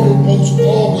almost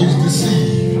always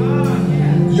deceived.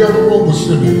 Young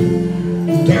Roberson,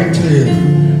 Dante,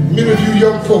 many of you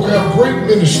young folk have great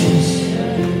ministries,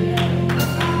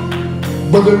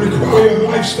 but they require a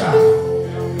lifestyle.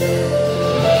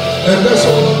 And that's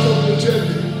all I'm coming to tell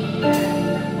you,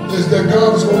 is that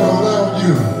God is going to allow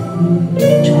you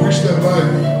to reach that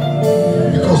life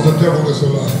because the devil is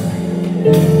alive.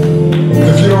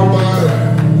 If you don't mind,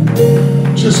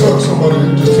 just hug somebody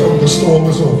and just tell them the storm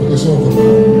is over. It's over now.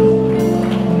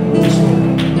 It's over.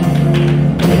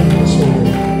 It's over.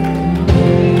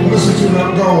 Listen to that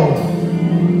gone.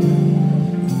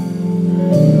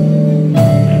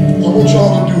 I want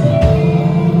y'all to do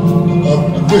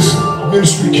this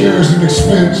ministry carries an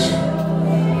expense.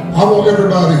 I want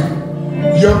everybody,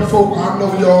 young folk, I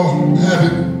know y'all have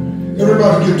it.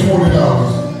 Everybody get $20.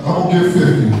 I'm gonna get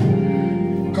 50.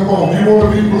 Come on, you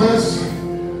want to be blessed?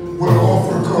 When an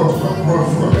offering comes, run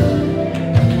from it.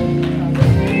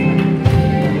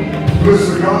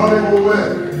 Listen, God ain't gonna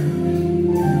let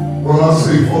what I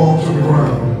say fall to the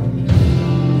ground.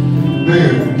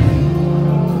 Then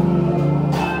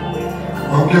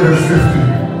I'm getting 50.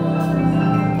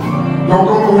 Don't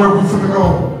go nowhere, we finna go.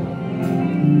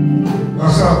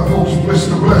 That's how folks miss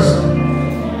the blessing.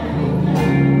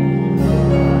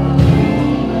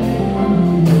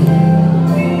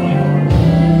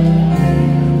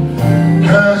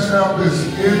 Cash out this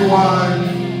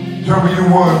NYW1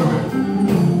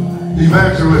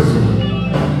 evangelism.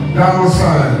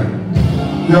 $.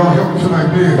 Y'all help me tonight,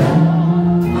 man.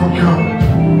 Come count.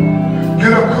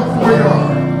 Get up, come from where you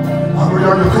are. I know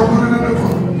y'all can come put it in there.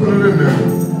 Put it in there.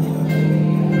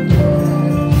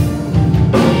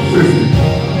 50.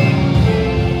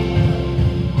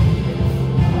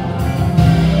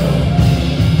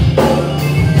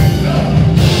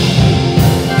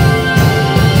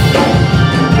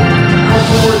 Come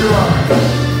from where you are.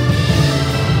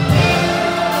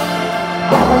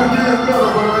 I want to get better,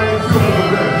 but I ain't feeling the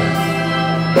best.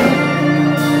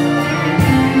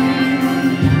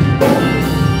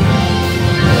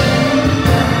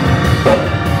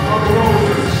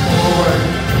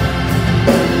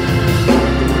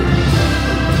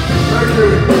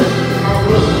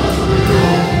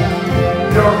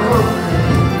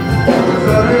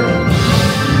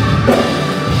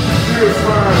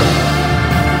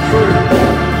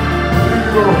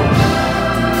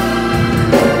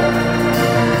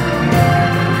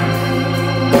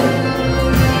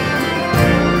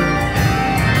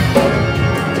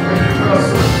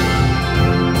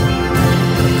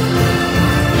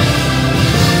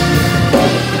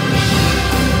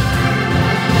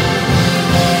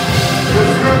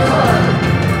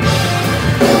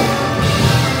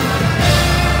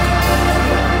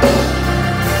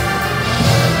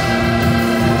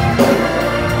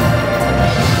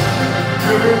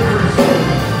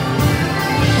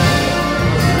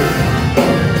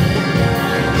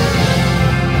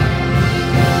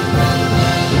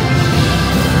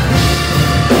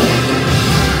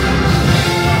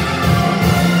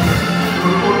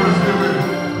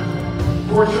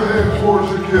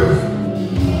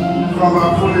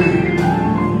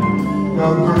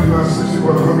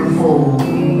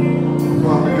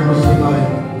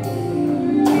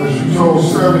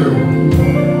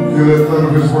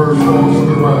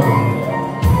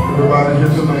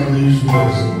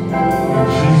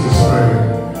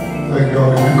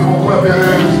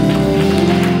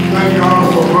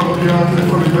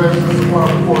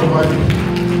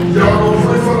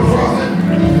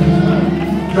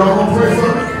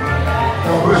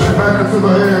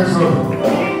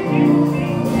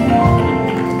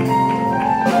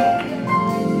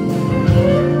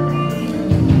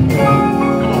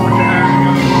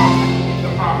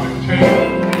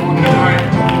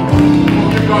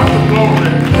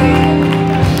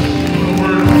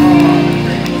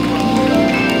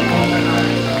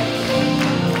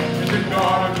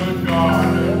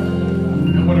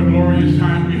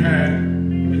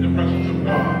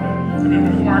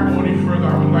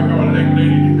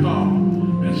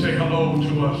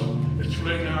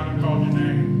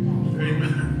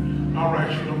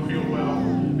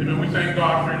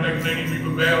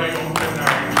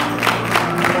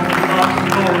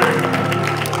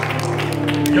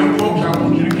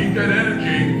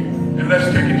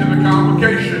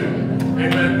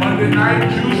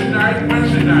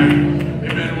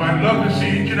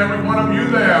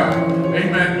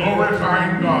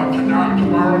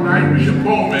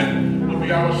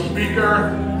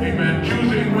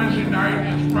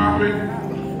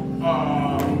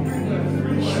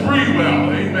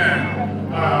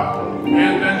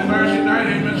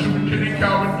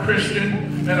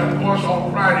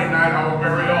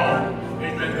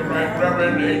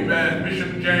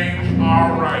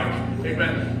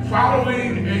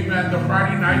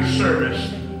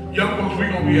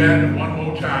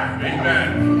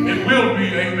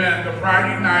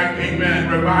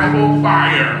 Revival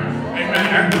fire, amen,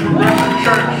 at the Progressive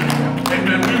Church,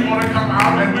 amen. We want to come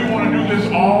out and we want to do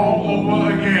this all over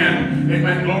again,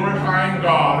 amen, glorifying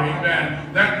God,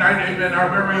 amen. That night, amen, our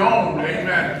very own,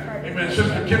 amen, amen,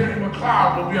 Sister Tiffany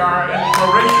McLeod will be our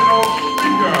inspirational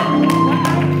speaker.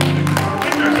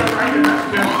 That's all right,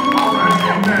 that's it. All right,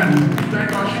 amen. Thank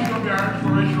God she's going to be our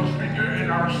inspirational speaker,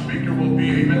 and our speaker will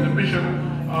be, amen, the Bishop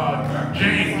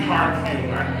James Hartfield.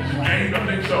 Is it James? I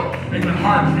think so. Amen.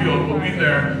 Hartfield will be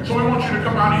there. So we want you to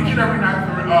come out each and every night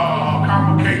for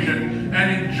convocation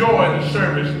and enjoy the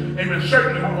service. Amen.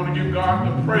 Certainly we want to give God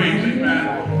the praise. Amen.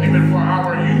 Amen. For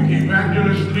our youth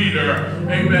evangelist leader.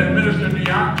 Amen. Minister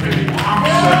Deontay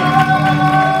Thompson.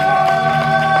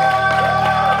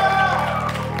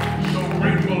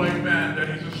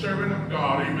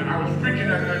 Amen. I was preaching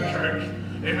at that church.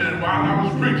 Amen. And while I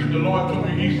was preaching, the Lord told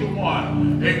me he's the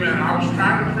one. Amen. I was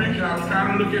trying to preach and I was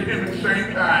trying to look at him at the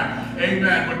same time.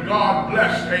 Amen. But God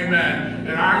blessed. Amen.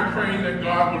 And I pray that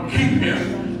God will keep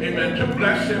him. Amen. To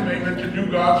bless him. Amen. To do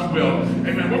God's will.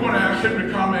 Amen. We're going to ask him to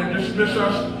come and dismiss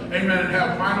us. Amen. And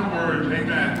have final words.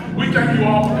 Amen. We thank you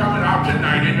all for coming out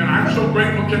tonight. Amen. I'm so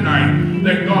grateful tonight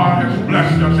that God has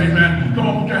blessed us. Amen. Come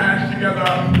on, put your hands together.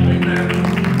 Amen.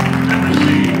 And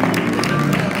receive.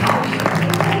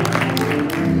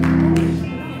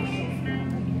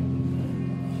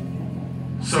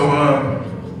 So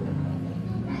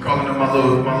I'm calling them my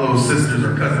little sisters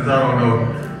or cousins, I don't know.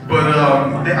 But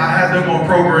I had them on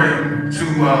program to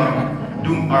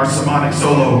do our sermonic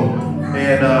solo,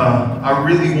 and I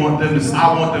really want them to.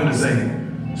 I want them to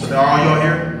sing. So are all y'all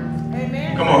here?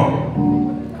 Amen. Come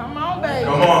on. Come on, baby.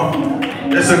 Come on.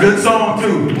 It's a good song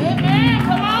too. Amen.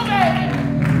 Come on, baby.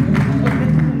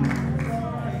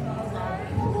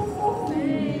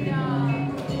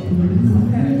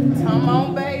 Come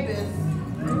on, babies.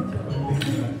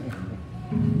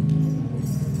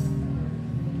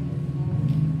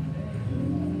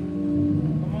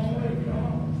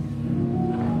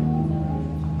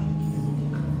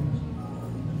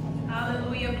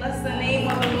 Hallelujah. Bless the name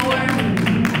of the Lord.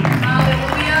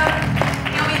 Hallelujah.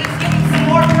 Can we just give him some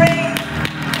more praise?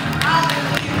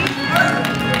 Hallelujah. He's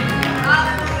worthy.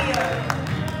 Hallelujah.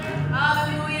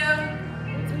 Hallelujah.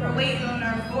 We're waiting on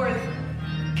our fourth.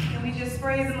 Can we just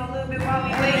praise him a little bit while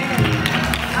we wait?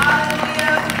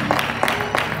 Hallelujah.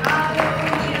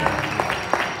 Hallelujah.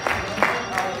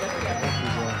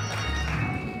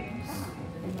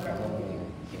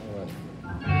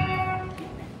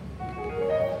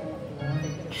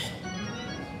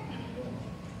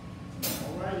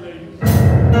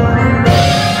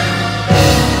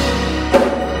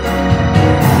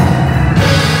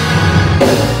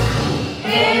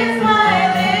 Is my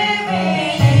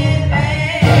living in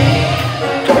vain?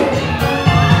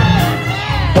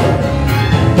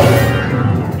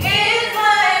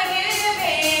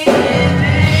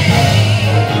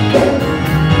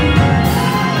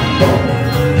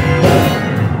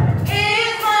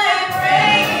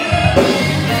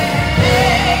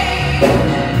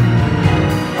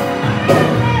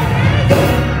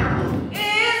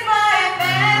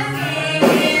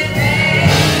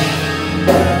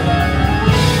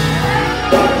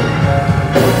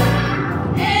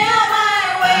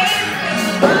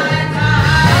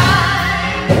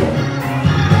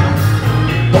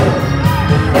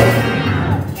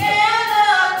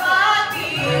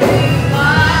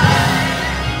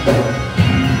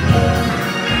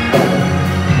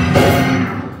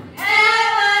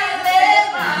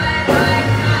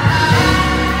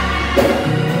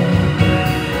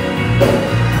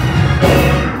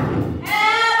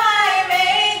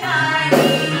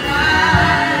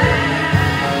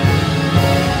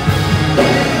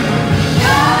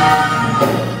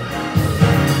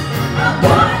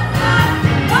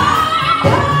 Oh!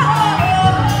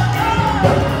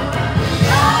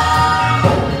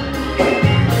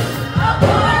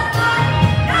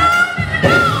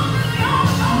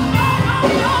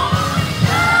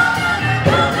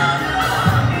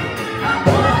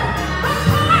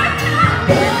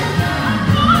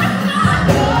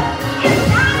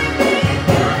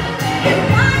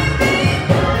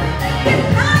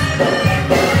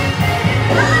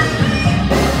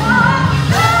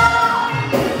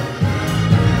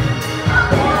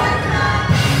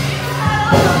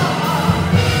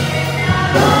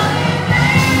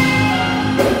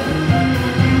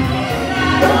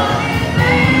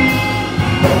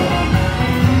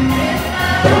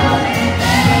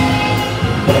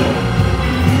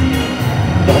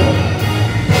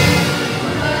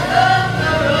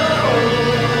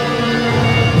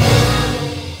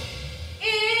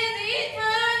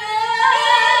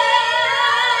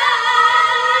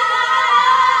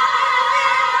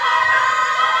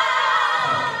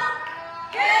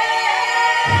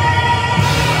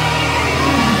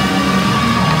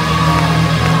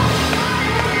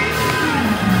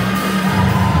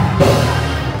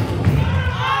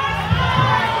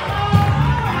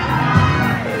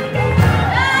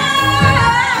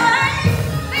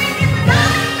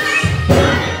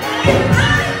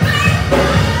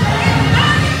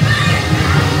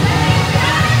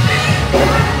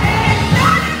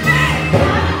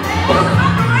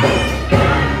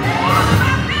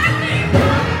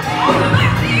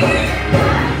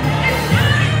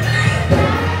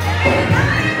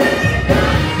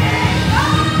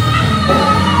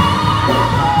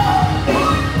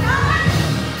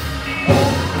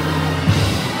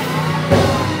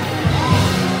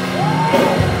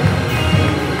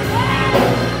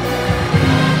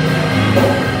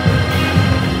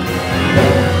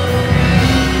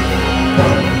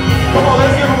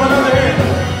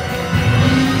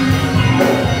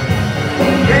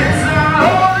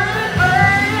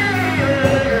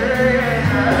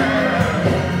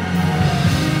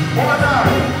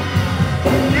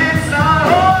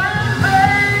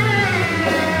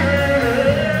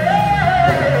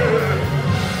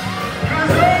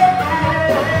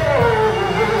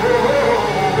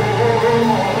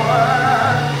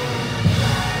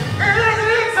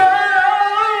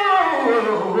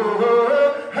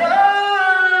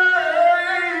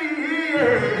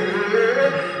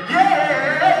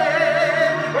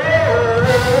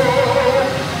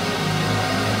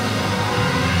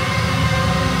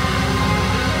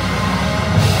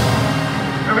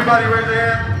 Everybody raise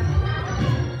their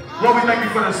hand. Lord, we thank you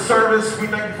for this service. We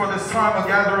thank you for this time of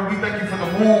gathering. We thank you for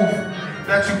the move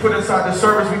that you put inside the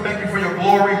service. We thank you for your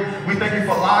glory. We thank you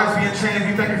for lives being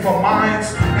changed. We thank you for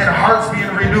minds and hearts being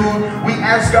renewed. We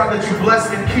ask, God, that you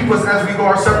bless and keep us as we go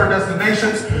our separate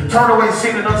destinations. Turn away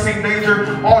seen and unseen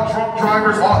danger. All drunk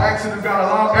drivers, all accidents, God,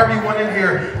 allow everyone in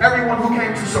here, everyone who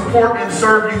came to support and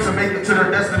serve you to make it to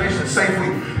their destination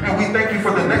safely. And we thank you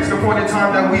for the next appointed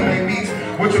time that we may meet,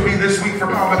 which will be this week for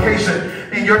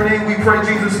convocation. In your name we pray,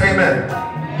 Jesus, amen.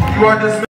 You are dismissed.